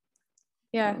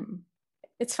 Yeah. um,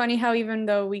 It's funny how even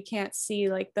though we can't see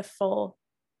like the full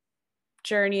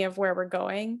journey of where we're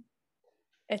going,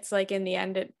 it's like in the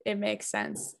end it makes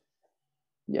sense.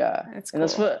 Yeah. It's And cool.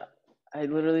 that's what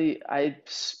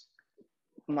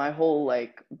my whole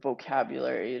like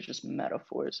vocabulary is just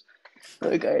metaphors.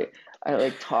 Like I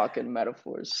like talk in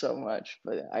metaphors so much,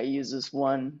 but I use this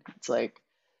one. It's like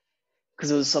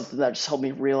because it was something that just helped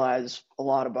me realize a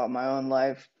lot about my own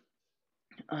life.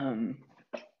 Um,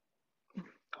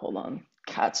 hold on,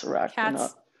 cats are acting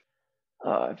Cats.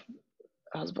 up.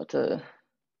 I was about to.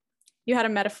 You had a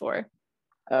metaphor.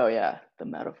 Oh yeah, the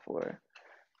metaphor.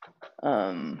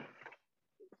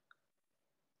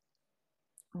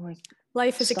 Like,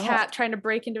 life is a stop. cat trying to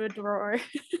break into a drawer.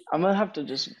 I'm gonna have to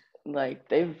just like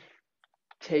they've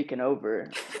taken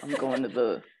over. I'm going to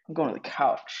the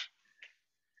couch.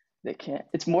 They can't.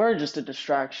 It's more just a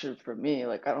distraction for me.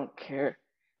 Like I don't care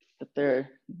that they're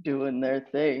doing their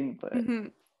thing, but Mm-hmm.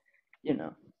 you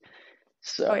know.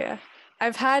 So. Oh yeah.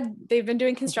 They've been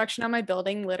doing construction on my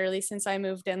building literally since I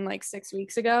moved in like 6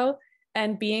 weeks ago.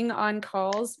 And being on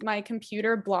calls, my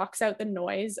computer blocks out the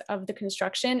noise of the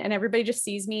construction and everybody just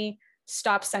sees me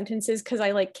stop sentences because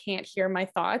I like can't hear my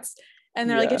thoughts. And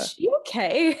they're like, Yeah. is she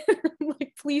okay?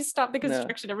 Like, please stop the No.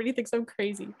 construction. Everybody thinks I'm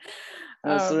crazy.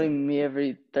 It's literally me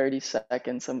every 30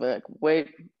 seconds. I'm like, wait,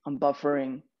 I'm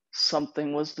buffering.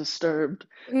 Something was disturbed.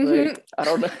 Mm-hmm. Like, I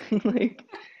don't know. Like,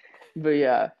 but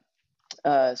yeah.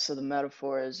 So the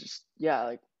metaphor is just, yeah,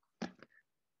 like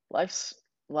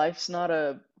life's not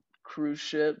a cruise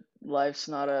ship. Life's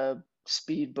not a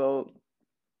speedboat.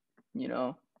 You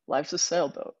know, life's a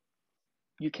sailboat.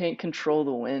 You can't control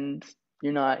the wind.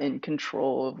 You're not in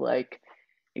control of like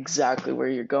exactly where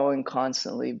you're going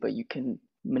constantly, but you can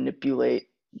manipulate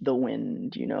the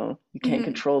wind, you know. You can't Mm-hmm.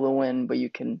 control the wind, but you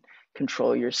can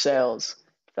control your sails,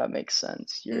 if that makes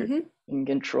sense. You're Mm-hmm. in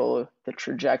control of the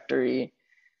trajectory,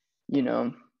 you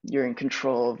know, you're in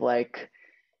control of like,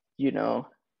 you know,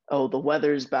 oh, the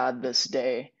weather's bad this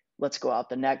day. Let's go out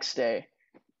the next day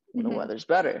when the Mm-hmm. weather's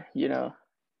better, you know.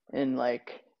 And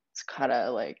like it's kind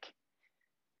of like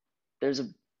there's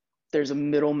a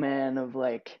middleman of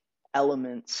like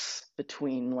elements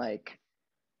between like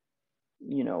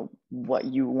you know what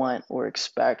you want or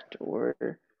expect or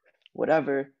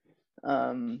whatever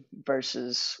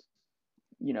versus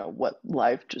you know what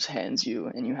life just hands you,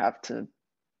 and you have to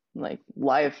like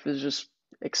life is just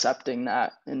accepting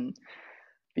that, and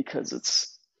because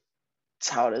it's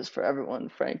how it is for everyone,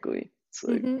 frankly. It's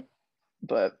like Mm-hmm.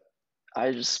 but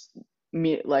I just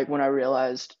me like when I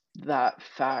realized that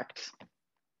fact,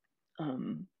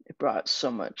 it brought so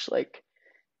much like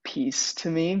peace to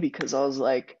me because I was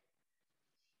like,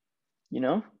 you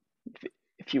know,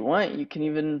 if you want, you can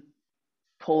even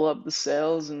pull up the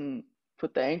sails and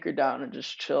put the anchor down and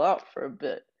just chill out for a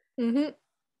bit, Mm-hmm.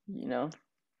 you know,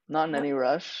 not in Yep. any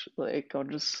rush. Like, I'll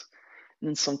just, and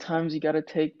then sometimes you got to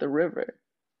take the river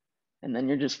and then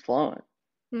you're just flowing.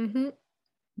 Mm-hmm. And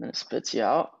then it spits you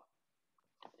out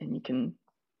and you can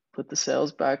put the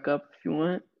sails back up if you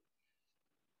want.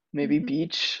 Maybe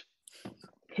Mm-hmm.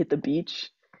 hit the beach,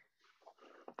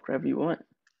 wherever you want.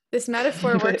 This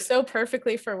metaphor works so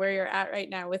perfectly for where you're at right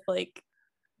now with like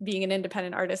being an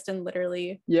independent artist and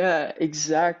literally Yeah,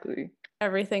 exactly.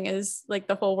 everything is like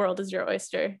the whole world is your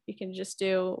oyster. You can just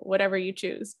do whatever you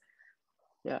choose.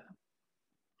 Yeah.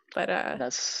 But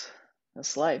that's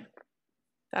life.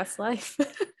 That's life.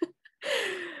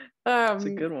 It's a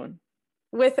good one.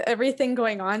 With everything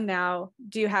going on now,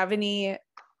 do you have any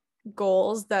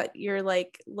goals that you're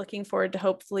like looking forward to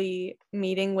hopefully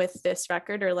meeting with this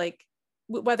record, or like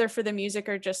whether for the music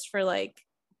or just for like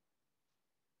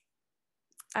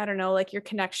I don't know, like your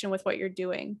connection with what you're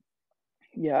doing?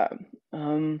 Yeah.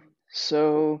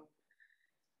 So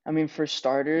I mean, for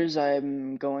starters,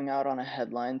 I'm going out on a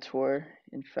headline tour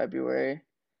in February.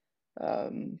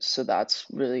 So that's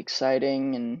really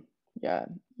exciting. And yeah,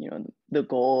 you know, the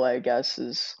goal, I guess,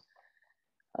 is,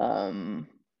 um,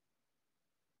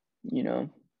 you know,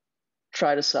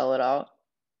 try to sell it out.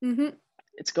 Mm-hmm.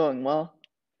 It's going well.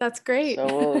 That's great. So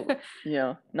we'll, you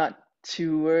know, not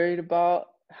too worried about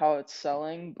how it's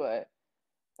selling, but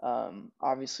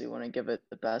obviously want to give it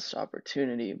the best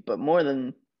opportunity. But more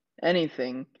than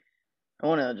anything, I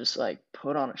want to just like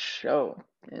put on a show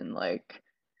and like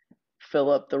fill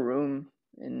up the room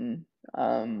and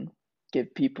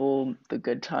give people the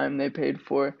good time they paid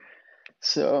for.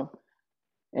 So,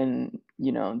 and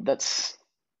you know, it's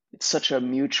such a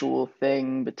mutual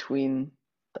thing between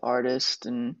the artist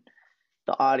and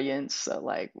the audience that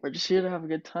like we're just here to have a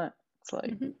good time. It's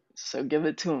like, Mm-hmm. so give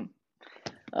it to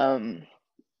them.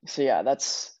 So yeah,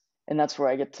 that's where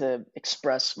I get to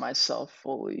express myself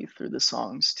fully through the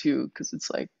songs too, because it's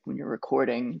like when you're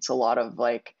recording, it's a lot of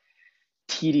like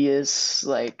tedious,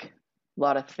 like a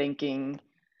lot of thinking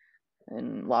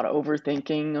and a lot of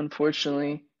overthinking,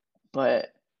 unfortunately.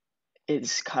 But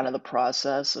it's kind of the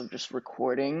process of just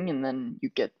recording, and then you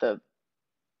get the,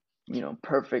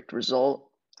 perfect result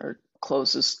or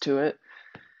closest to it.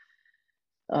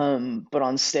 But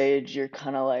on stage, you're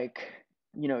kind of like,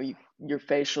 your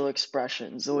facial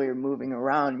expressions, the way you're moving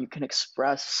around, you can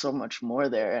express so much more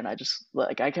there. And I just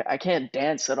like, I can't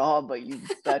dance at all, but you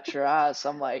bet your ass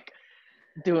I'm like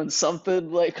doing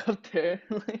something like up there,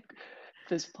 like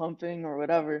fist pumping or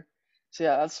whatever. So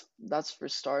yeah, that's for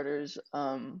starters.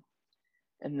 And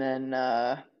then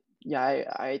yeah,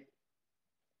 I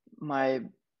my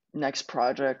next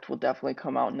project will definitely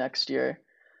come out next year.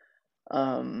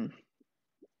 Um,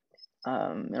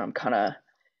 and I'm kind of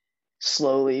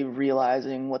slowly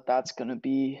realizing what that's going to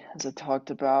be, as I talked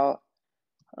about.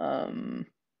 Um,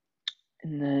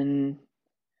 and then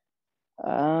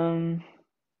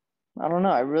I don't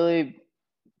know.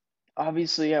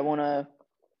 Obviously, I want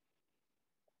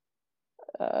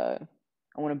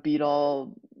to beat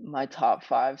all my top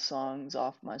 5 songs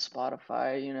off my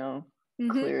Spotify. Mm-hmm.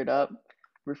 Clear it up,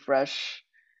 refresh,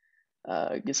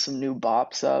 get some new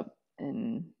bops up,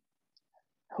 and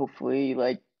hopefully,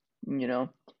 like, you know,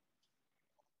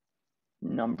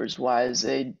 numbers wise,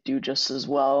 they do just as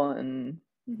well. And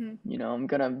Mm-hmm. I'm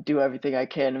gonna do everything I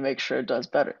can to make sure it does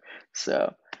better.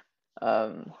 So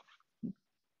um,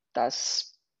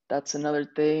 that's another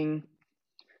thing.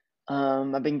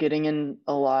 I've been getting in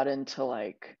a lot into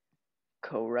like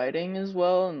co-writing as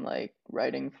well, and like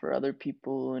writing for other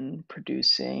people and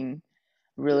producing.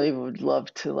 Really would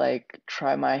love to like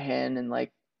try my hand in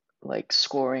like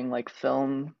scoring like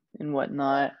film and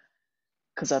whatnot,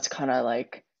 because that's kind of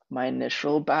like my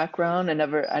initial background. I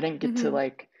didn't get to Mm-hmm.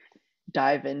 like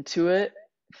dive into it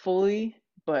fully,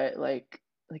 but like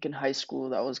in high school,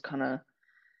 that was kind of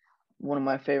one of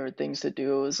my favorite things to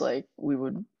do. It was like we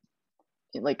would,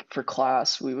 like, for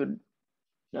class, we would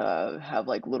have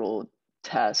like little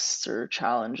tests or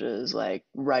challenges, like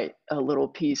write a little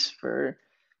piece for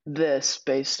this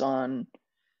based on,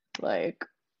 like,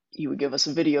 you would give us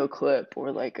a video clip or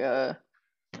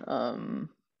um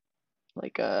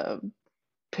like a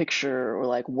picture or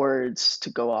like words to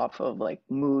go off of, like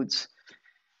moods.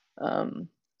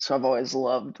 So I've always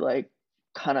loved like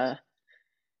kind of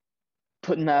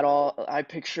putting that all, I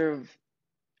picture of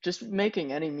just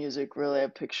making any music really. I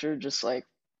picture just like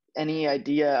any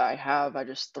idea I have, I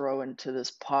just throw into this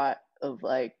pot of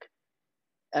like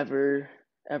ever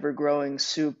ever growing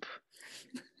soup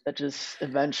that just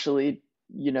eventually,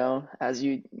 as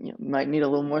you might need a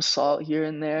little more salt here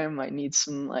and there, might need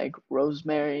some like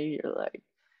rosemary or like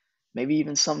maybe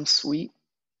even some sweet,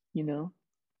 you know,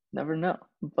 never know.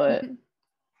 But Mm-hmm.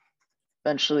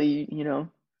 eventually, you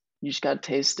just gotta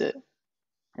taste it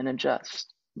and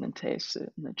adjust, and then taste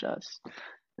it and adjust,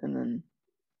 and then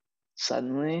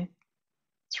suddenly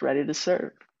it's ready to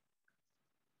serve.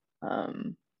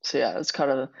 So yeah, it's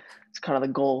kind of the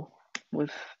goal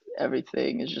with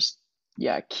everything, is just,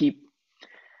 yeah, keep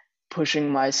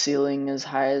pushing my ceiling as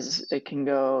high as it can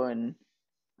go, and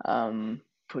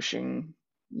pushing,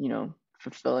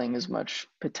 fulfilling as much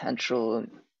potential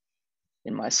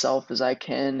in myself as I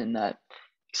can, and that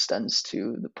extends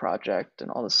to the project and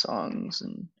all the songs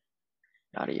and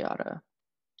yada yada.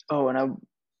 Oh, and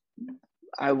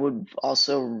I would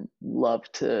also love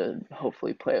to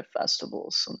hopefully play a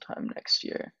festival sometime next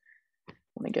year. I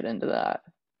want to get into that.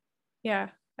 Yeah,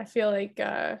 I feel like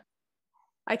I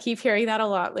keep hearing that a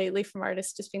lot lately from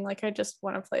artists, just being like, I just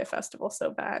want to play a festival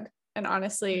so bad. And They're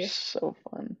honestly, so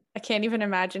fun. I can't even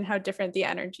imagine how different the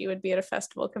energy would be at a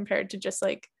festival compared to just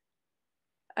like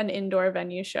an indoor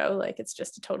venue show. Like it's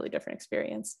just a totally different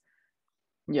experience.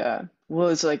 Yeah. Well,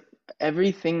 it's like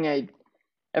everything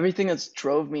that's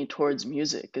drove me towards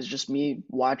music is just me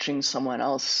watching someone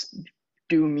else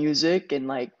do music and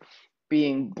like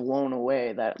being blown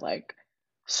away that like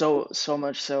so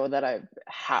much so that I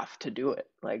have to do it.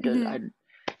 Like Mm-hmm. I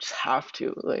just have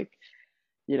to, like,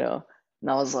 you know. And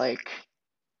I was like,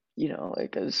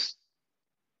 like, as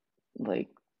like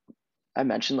I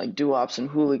mentioned, like doo-wops and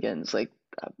hooligans, like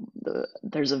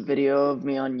there's a video of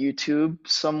me on YouTube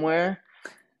somewhere.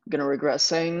 I'm gonna regret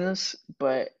saying this,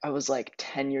 but I was like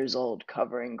 10 years old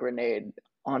covering Grenade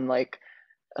on like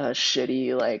a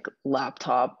shitty like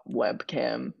laptop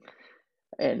webcam,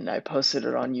 and I posted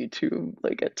it on YouTube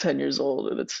like at 10 years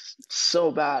old, and it's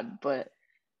so bad, but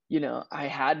I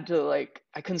had to, like,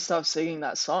 I couldn't stop singing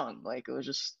that song. Like it was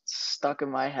just stuck in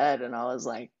my head, and I was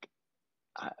like,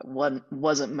 I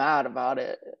wasn't mad about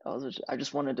it. I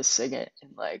just wanted to sing it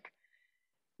and like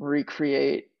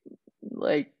recreate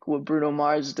like what Bruno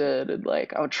Mars did, and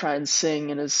like I would try and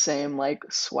sing in his same like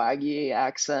swaggy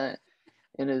accent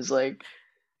in his like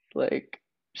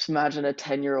just imagine a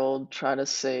 10-year-old trying to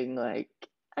sing like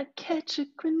I catch a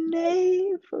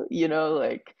grenade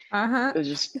like Uh-huh. it was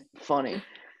just funny.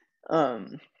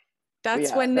 But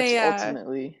That's yeah, that's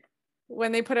ultimately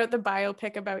when they put out the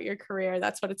biopic about your career,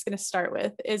 that's what it's going to start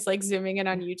with, is like zooming in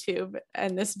on YouTube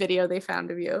and this video they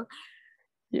found of you.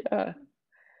 yeah.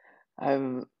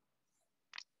 I'm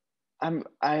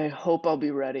I hope I'll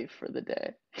be ready for the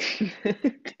day. I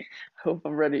hope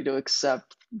I'm ready to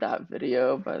accept that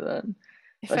video by then.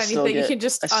 If anything, you can I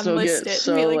just still unlist get it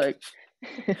and be so like,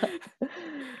 like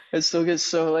I still get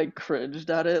so like cringed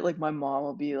at it. Like my mom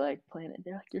will be like playing it,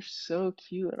 they're like, you're so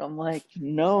cute. And I'm like,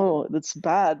 no, that's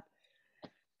bad.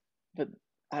 But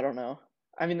I don't know.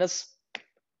 I mean,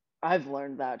 I've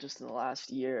learned that just in the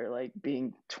last year, like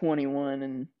being 21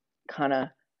 and kind of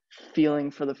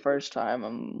feeling for the first time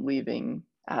I'm leaving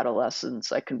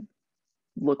adolescence. I can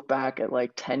look back at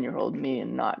like 10-year-old me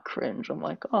and not cringe. I'm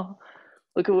like, oh,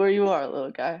 look at where you are,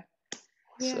 little guy.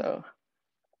 yeah, So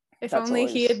if that's only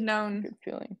he had always a known. good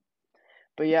feeling.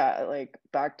 But yeah, like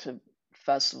back to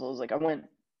festivals, like I went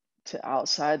to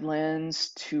Outside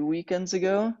Lands 2 weekends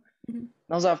ago. Mhm.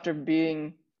 That was after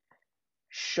being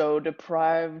show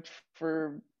deprived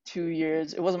for 2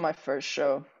 years. It wasn't my first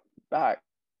show back,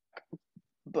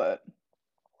 but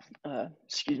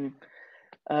excuse me.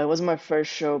 It wasn't my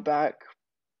first show back,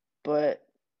 but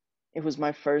it was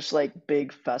my first like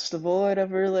big festival I'd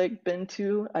ever like been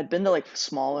to. I'd been to like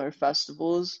smaller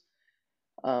festivals,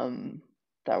 um,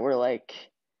 that were like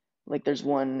there's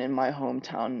one in my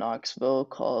hometown, Knoxville,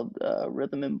 called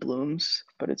Rhythm and Blooms,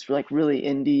 but it's like really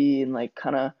indie and like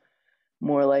kind of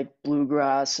more like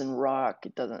bluegrass and rock.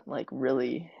 It doesn't like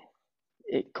really,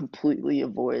 it completely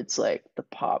avoids like the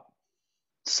pop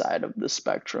side of the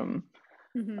spectrum.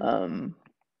 Mhm. Um,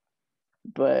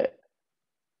 but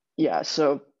yeah,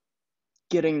 so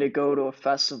getting to go to a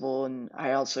festival, and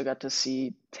I also got to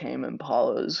see Tame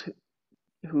Impala's,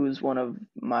 who's one of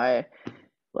my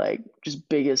like just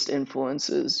biggest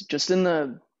influences, just in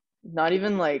the, not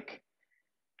even like,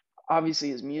 obviously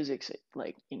his music's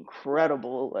like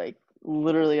incredible, like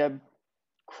literally I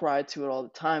cry to it all the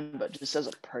time, but just as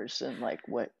a person, like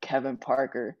what Kevin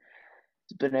Parker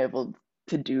has been able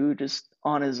to do just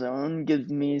on his own gives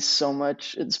me so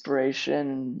much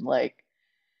inspiration. Like,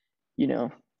 you know,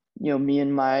 me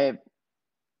and my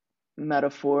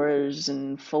metaphors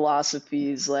and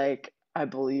philosophies, like I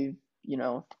believe,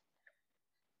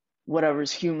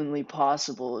 whatever's humanly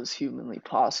possible is humanly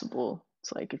possible.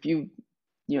 It's like if you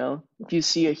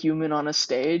see a human on a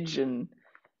stage and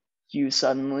you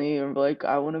suddenly are like,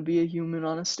 I want to be a human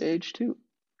on a stage too.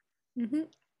 Mhm.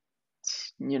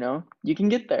 You can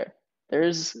get there.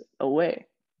 There's a way,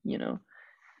 you know,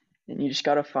 and you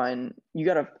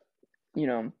gotta,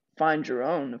 find your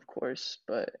own, of course,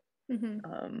 but Mhm.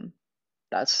 um,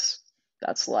 that's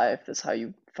that's life. That's how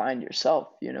you find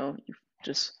yourself, you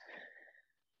just,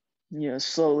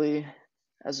 slowly,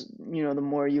 as the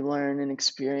more you learn and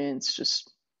experience,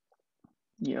 just,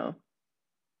 you know,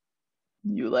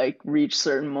 you like reach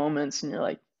certain moments and you're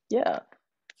like, yeah,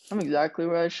 I'm exactly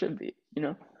where I should be.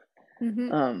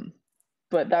 Mhm. Um,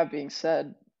 but that being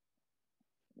said,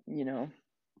 you know,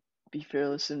 be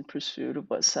fearless in pursuit of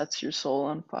what sets your soul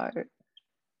on fire.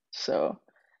 So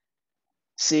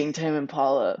seeing Tame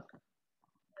Impala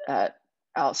at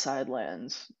Outside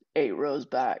Lands 8 rows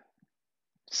back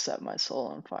set my soul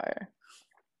on fire,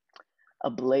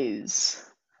 ablaze.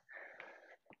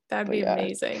 That'd But be yeah,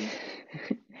 amazing.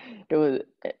 it was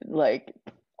like,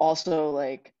 also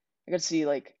like I could see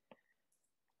like,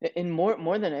 in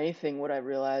more than anything, what I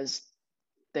realized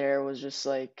there was just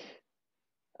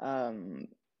um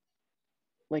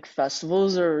like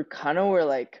festivals are kind of where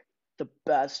like the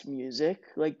best music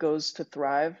like goes to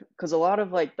thrive, because a lot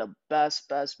of like the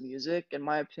best music, in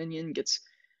my opinion, gets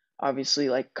obviously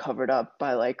like covered up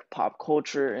by like pop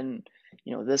culture and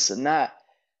this and that.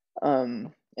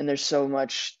 And there's so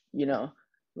much,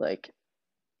 like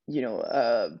you know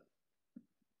uh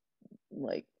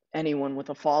like anyone with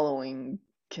a following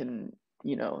can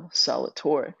sell a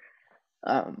tour.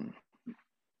 um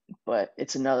but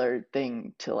it's another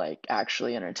thing to like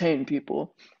actually entertain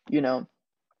people, you know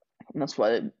and that's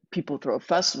why people throw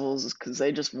festivals, is because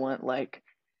they just want like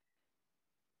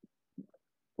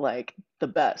the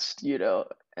best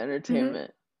Mhm.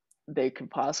 entertainment they can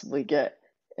possibly get.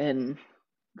 And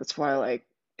that's why like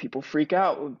people freak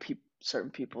out when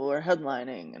certain people are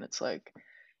headlining, and it's like,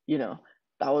 you know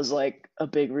that was like a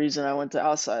big reason I went to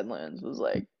Outside Lands, was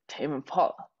like Tame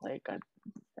Impala. Like I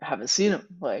haven't seen him,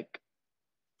 like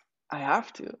I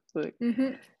have to. Like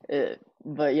Mm-hmm.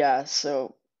 but yeah,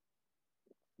 so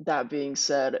that being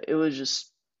said, it was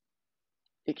just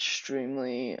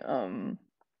extremely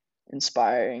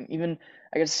inspiring. Even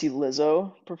I got to see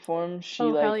Lizzo perform. She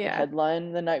Oh, hell like yeah.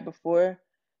 headlined the night before.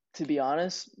 To be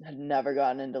honest, had never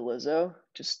gotten into Lizzo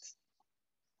just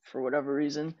for whatever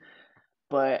reason,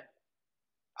 but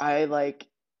I like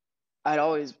I'd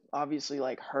always obviously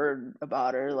like heard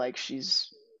about her, like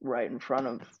she's right in front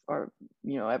of our,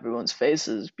 everyone's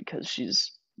faces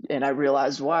because and I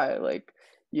realized why, like,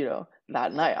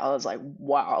 that night I was like,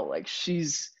 wow, like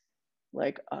she's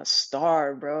like a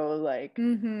star, bro. Like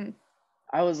Mm-hmm.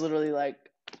 I was literally like,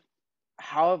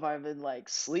 how have I been like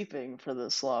sleeping for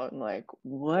this long? Like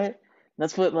what?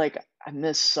 That's what like I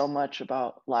miss so much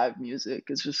about live music.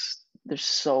 It's just there's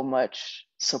so much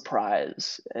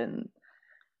surprise and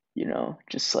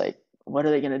just like what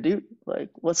are they gonna do? Like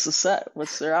what's the set?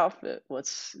 What's their outfit?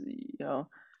 What's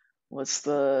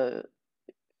the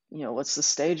what's the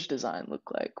stage design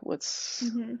look like?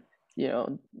 Mm-hmm. You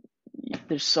know,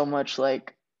 there's so much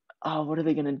like, oh, what are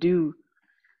they gonna do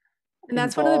And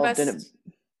that's one of the involved in it. best.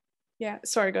 Yeah,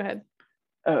 sorry, go ahead.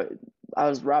 Oh, I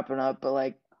was wrapping up, but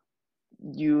like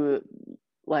you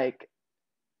like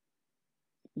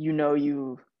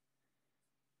you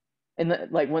and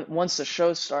like when once the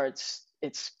show starts,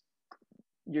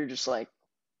 you're just like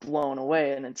blown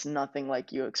away and it's nothing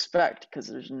like you expect because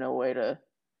there's no way to,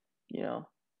 you know,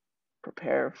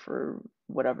 prepare for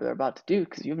whatever they're about to do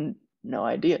because you have no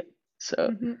idea. So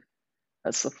Mm-hmm.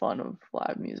 that's the fun of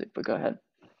live music. But go ahead.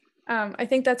 I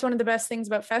think that's one of the best things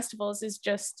about festivals is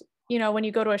just, when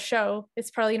you go to a show,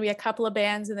 it's probably going to be a couple of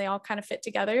bands and they all kind of fit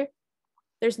together.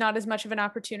 There's not as much of an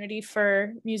opportunity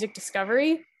for music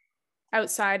discovery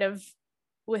outside of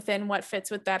within what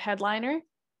fits with that headliner.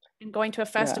 And going to a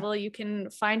Yeah. festival, you can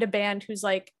find a band who's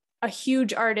like a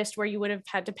huge artist where you would have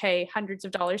had to pay hundreds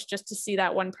of dollars just to see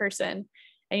that one person.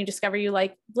 And you discover you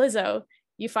like Lizzo.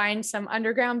 You find some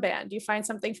underground band. You find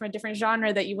something from a different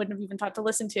genre that you wouldn't have even thought to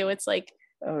listen to. It's like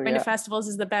Oh going to yeah. festivals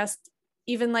is the best.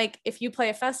 Even like if you play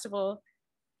a festival,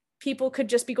 people could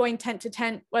just be going tent to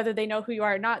tent, whether they know who you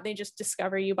are or not. They just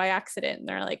discover you by accident. And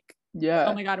they're like, oh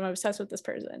Yeah. my God, I'm obsessed with this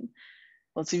person.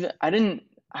 Well, it's even I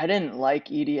didn't like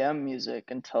EDM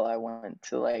music until I went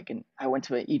to an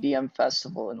EDM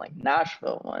festival in like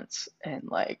Nashville once and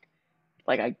like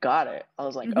I got it. I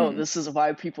was like, oh, Mm-hmm. this is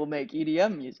why people make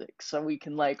EDM music, so we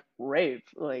can like rave.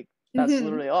 Like that's Mm-hmm.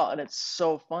 literally all, and it's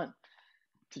so fun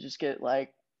to just get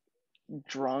like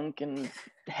drunk and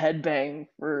headbang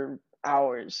for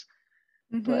hours.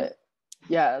 Mm-hmm. But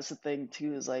yeah, that's the thing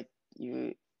too, is like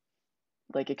you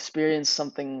like experience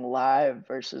something live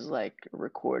versus like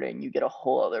recording. You get a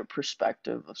whole other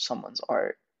perspective of someone's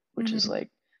art, which is Mm-hmm. like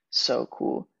so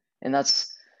cool. And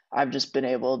I've just been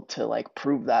able to like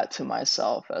prove that to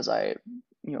myself as I,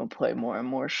 play more and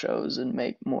more shows and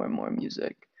make more and more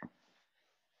music.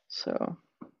 So,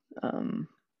 um,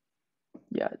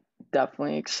 yeah,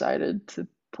 definitely excited to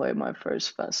play my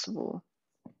first festival.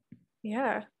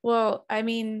 Yeah. Well, I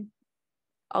mean,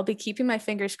 I'll be keeping my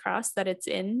fingers crossed that it's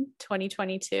in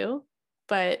 2022.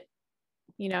 But,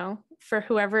 for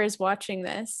whoever is watching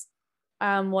this,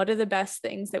 what are the best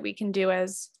things that we can do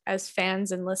as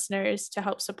fans and listeners to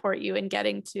help support you in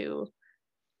getting to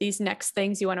these next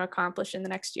things you want to accomplish in the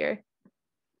next year?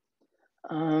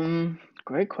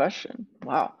 Great question.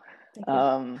 Wow. Thank you.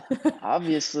 Um,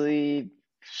 Obviously,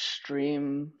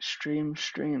 stream.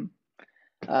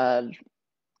 Uh,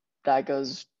 that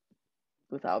goes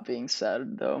without being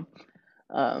said, though.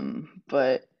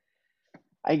 But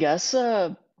I guess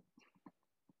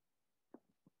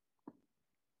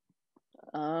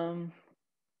um,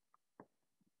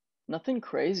 nothing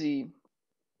crazy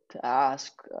to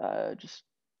ask. Just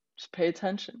pay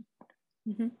attention,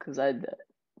 Mm-hmm. because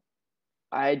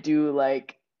I do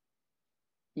like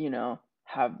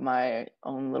have my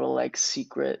own little like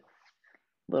secret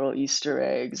little Easter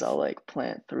eggs I'll like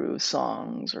plant through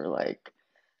songs or like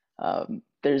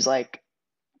there's like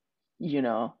you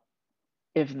know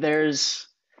if there's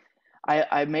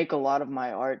I make a lot of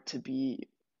my art to be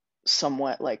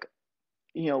somewhat like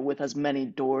with as many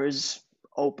doors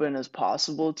open as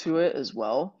possible to it as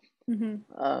well.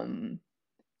 Mm-hmm. um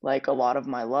like a lot of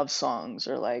my love songs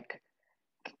are like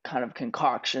kind of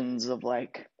concoctions of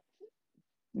like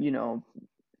you know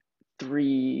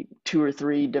two or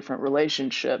three different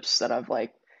relationships that I've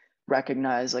like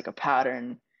recognized like a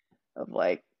pattern of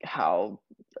like how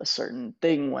a certain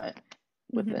thing went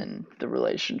Mm-hmm. within the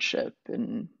relationship.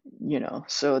 And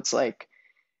so it's like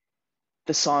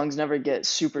the songs never get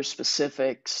super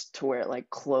specific to where it like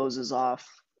closes off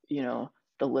the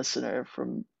listener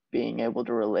from being able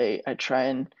to relate. I try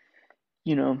and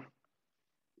you know,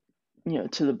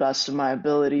 to the best of my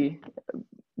ability,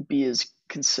 be as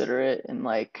considerate and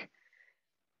like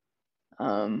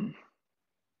um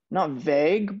not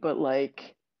vague, but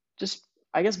like just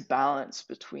I guess balance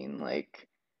between like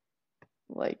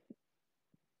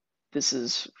this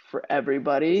is for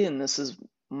everybody and this is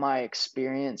my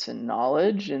experience and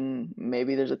knowledge, and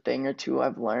maybe there's a thing or two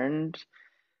I've learned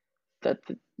that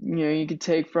you could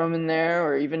take from in there,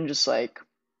 or even just like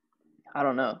I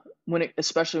don't know,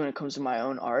 especially when it comes to my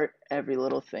own art, every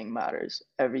little thing matters,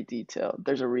 every detail.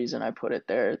 There's a reason I put it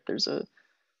there. There's a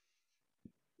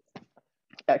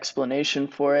explanation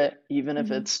for it, even if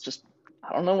Mm-hmm. it's just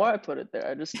I don't know why I put it there.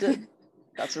 I just did.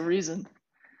 That's a reason.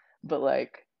 But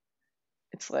like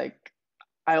it's like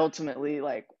I ultimately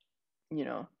like, you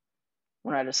know,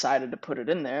 when I decided to put it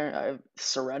in there, I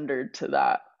surrendered to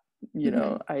that,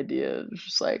 Mm-hmm. idea. It was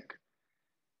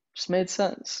just made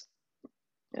sense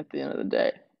at the end of the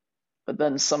day. But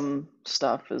then some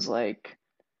stuff is like,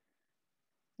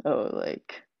 oh,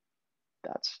 like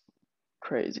that's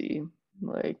crazy.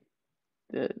 Like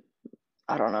it,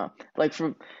 I don't know. Like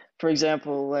for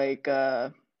example, like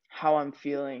how I'm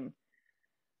feeling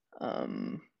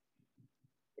um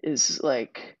is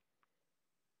like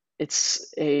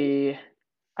it's a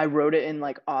I wrote it in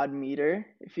like odd meter,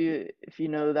 if you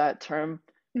know that term.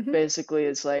 Mm-hmm. Basically,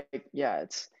 it's like yeah,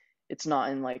 it's not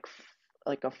in like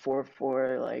a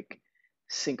 4/4 like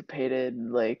syncopated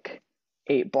like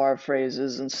 8 bar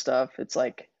phrases and stuff. It's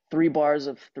like 3 bars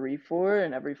of 3/4,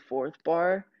 and every fourth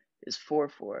bar is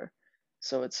 4/4.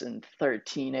 So it's in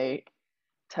 13/8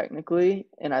 technically,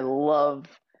 and I love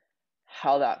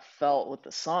how that felt with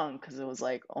the song because it was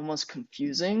like almost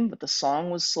confusing, but the song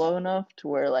was slow enough to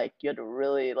where like you had to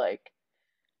really like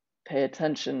pay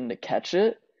attention to catch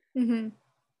it. Mm-hmm.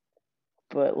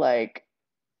 But like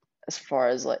as far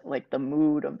as like the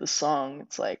mood of the song,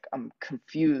 it's like I'm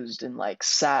confused and like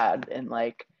sad and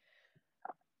like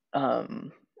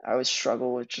um I always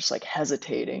struggle with just like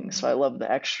hesitating. So I love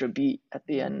the extra beat at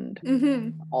the end.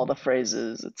 Mm-hmm. All the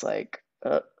phrases, it's like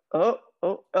oh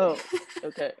oh oh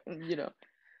okay,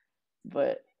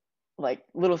 but like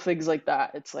little things like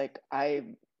that, it's like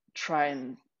I try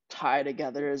and tie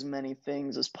together as many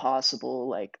things as possible.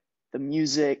 Like the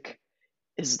music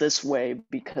is this way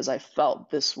because I felt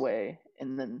this way,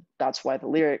 and then that's why the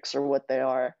lyrics are what they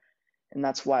are, and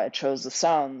that's why I chose the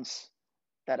sounds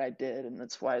that I did, and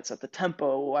that's why it's at the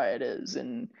tempo why it is,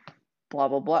 and blah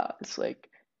blah blah. It's like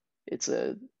it's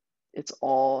a it's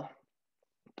all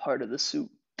part of the soup,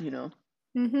 you know.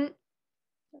 Mm-hmm.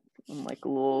 I'm like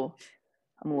I'm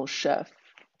a little chef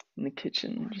in the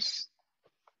kitchen, just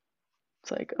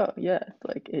it's like, oh yeah,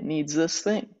 like it needs this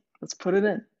thing. Let's put it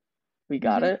in. We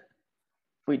got Mm-hmm. it.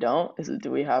 If we don't, do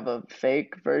we have a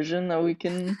fake version that we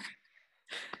can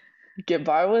get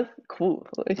by with? Cool.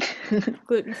 Like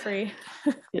Gluten free.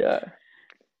 yeah.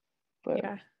 But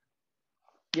Yeah.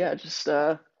 yeah, just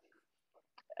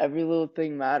every little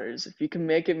thing matters. If you can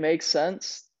make it make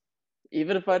sense,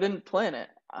 even if I didn't plan it,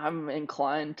 I'm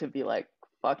inclined to be like,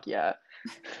 fuck yeah.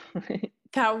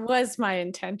 That was my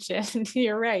intention.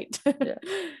 You're right. Yeah,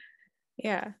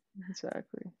 Yeah.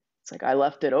 exactly. It's like I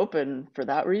left it open for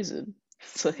that reason.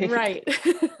 It's like Right.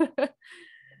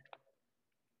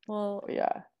 Well,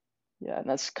 yeah. Yeah, and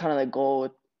that's kind of the goal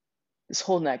with this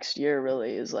whole next year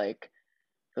really is like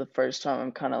for the first time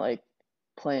I'm kind of like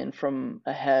playing from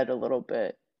ahead a little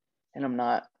bit, and I'm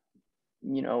not,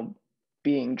 you know,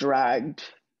 being dragged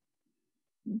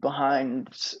behind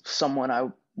someone I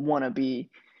want to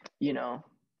be, you know,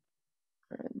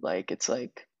 like it's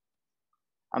like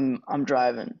I'm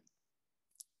driving.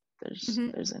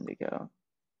 mhm. There's Indigo.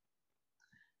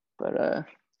 But yeah,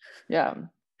 Yeah,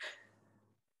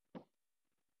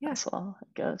 that's all, I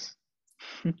guess.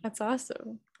 that's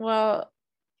awesome. Well,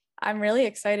 I'm really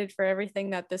excited for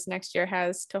everything that this next year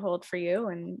has to hold for you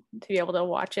and to be able to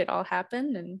watch it all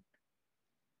happen.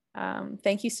 And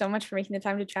thank you so much for making the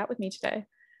time to chat with me today.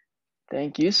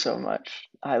 Thank you so much.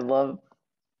 I love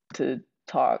to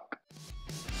talk.